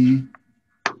the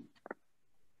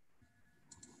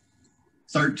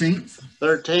 13th.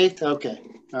 13th? Okay.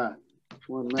 All right.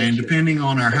 And depending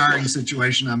on our hiring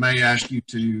situation, I may ask you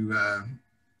to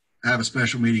have a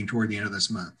special meeting toward the end of this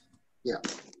month. Yeah.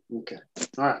 Okay.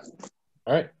 All right.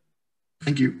 All right.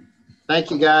 Thank you.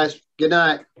 Thank you, guys. Good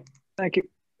night. Thank you.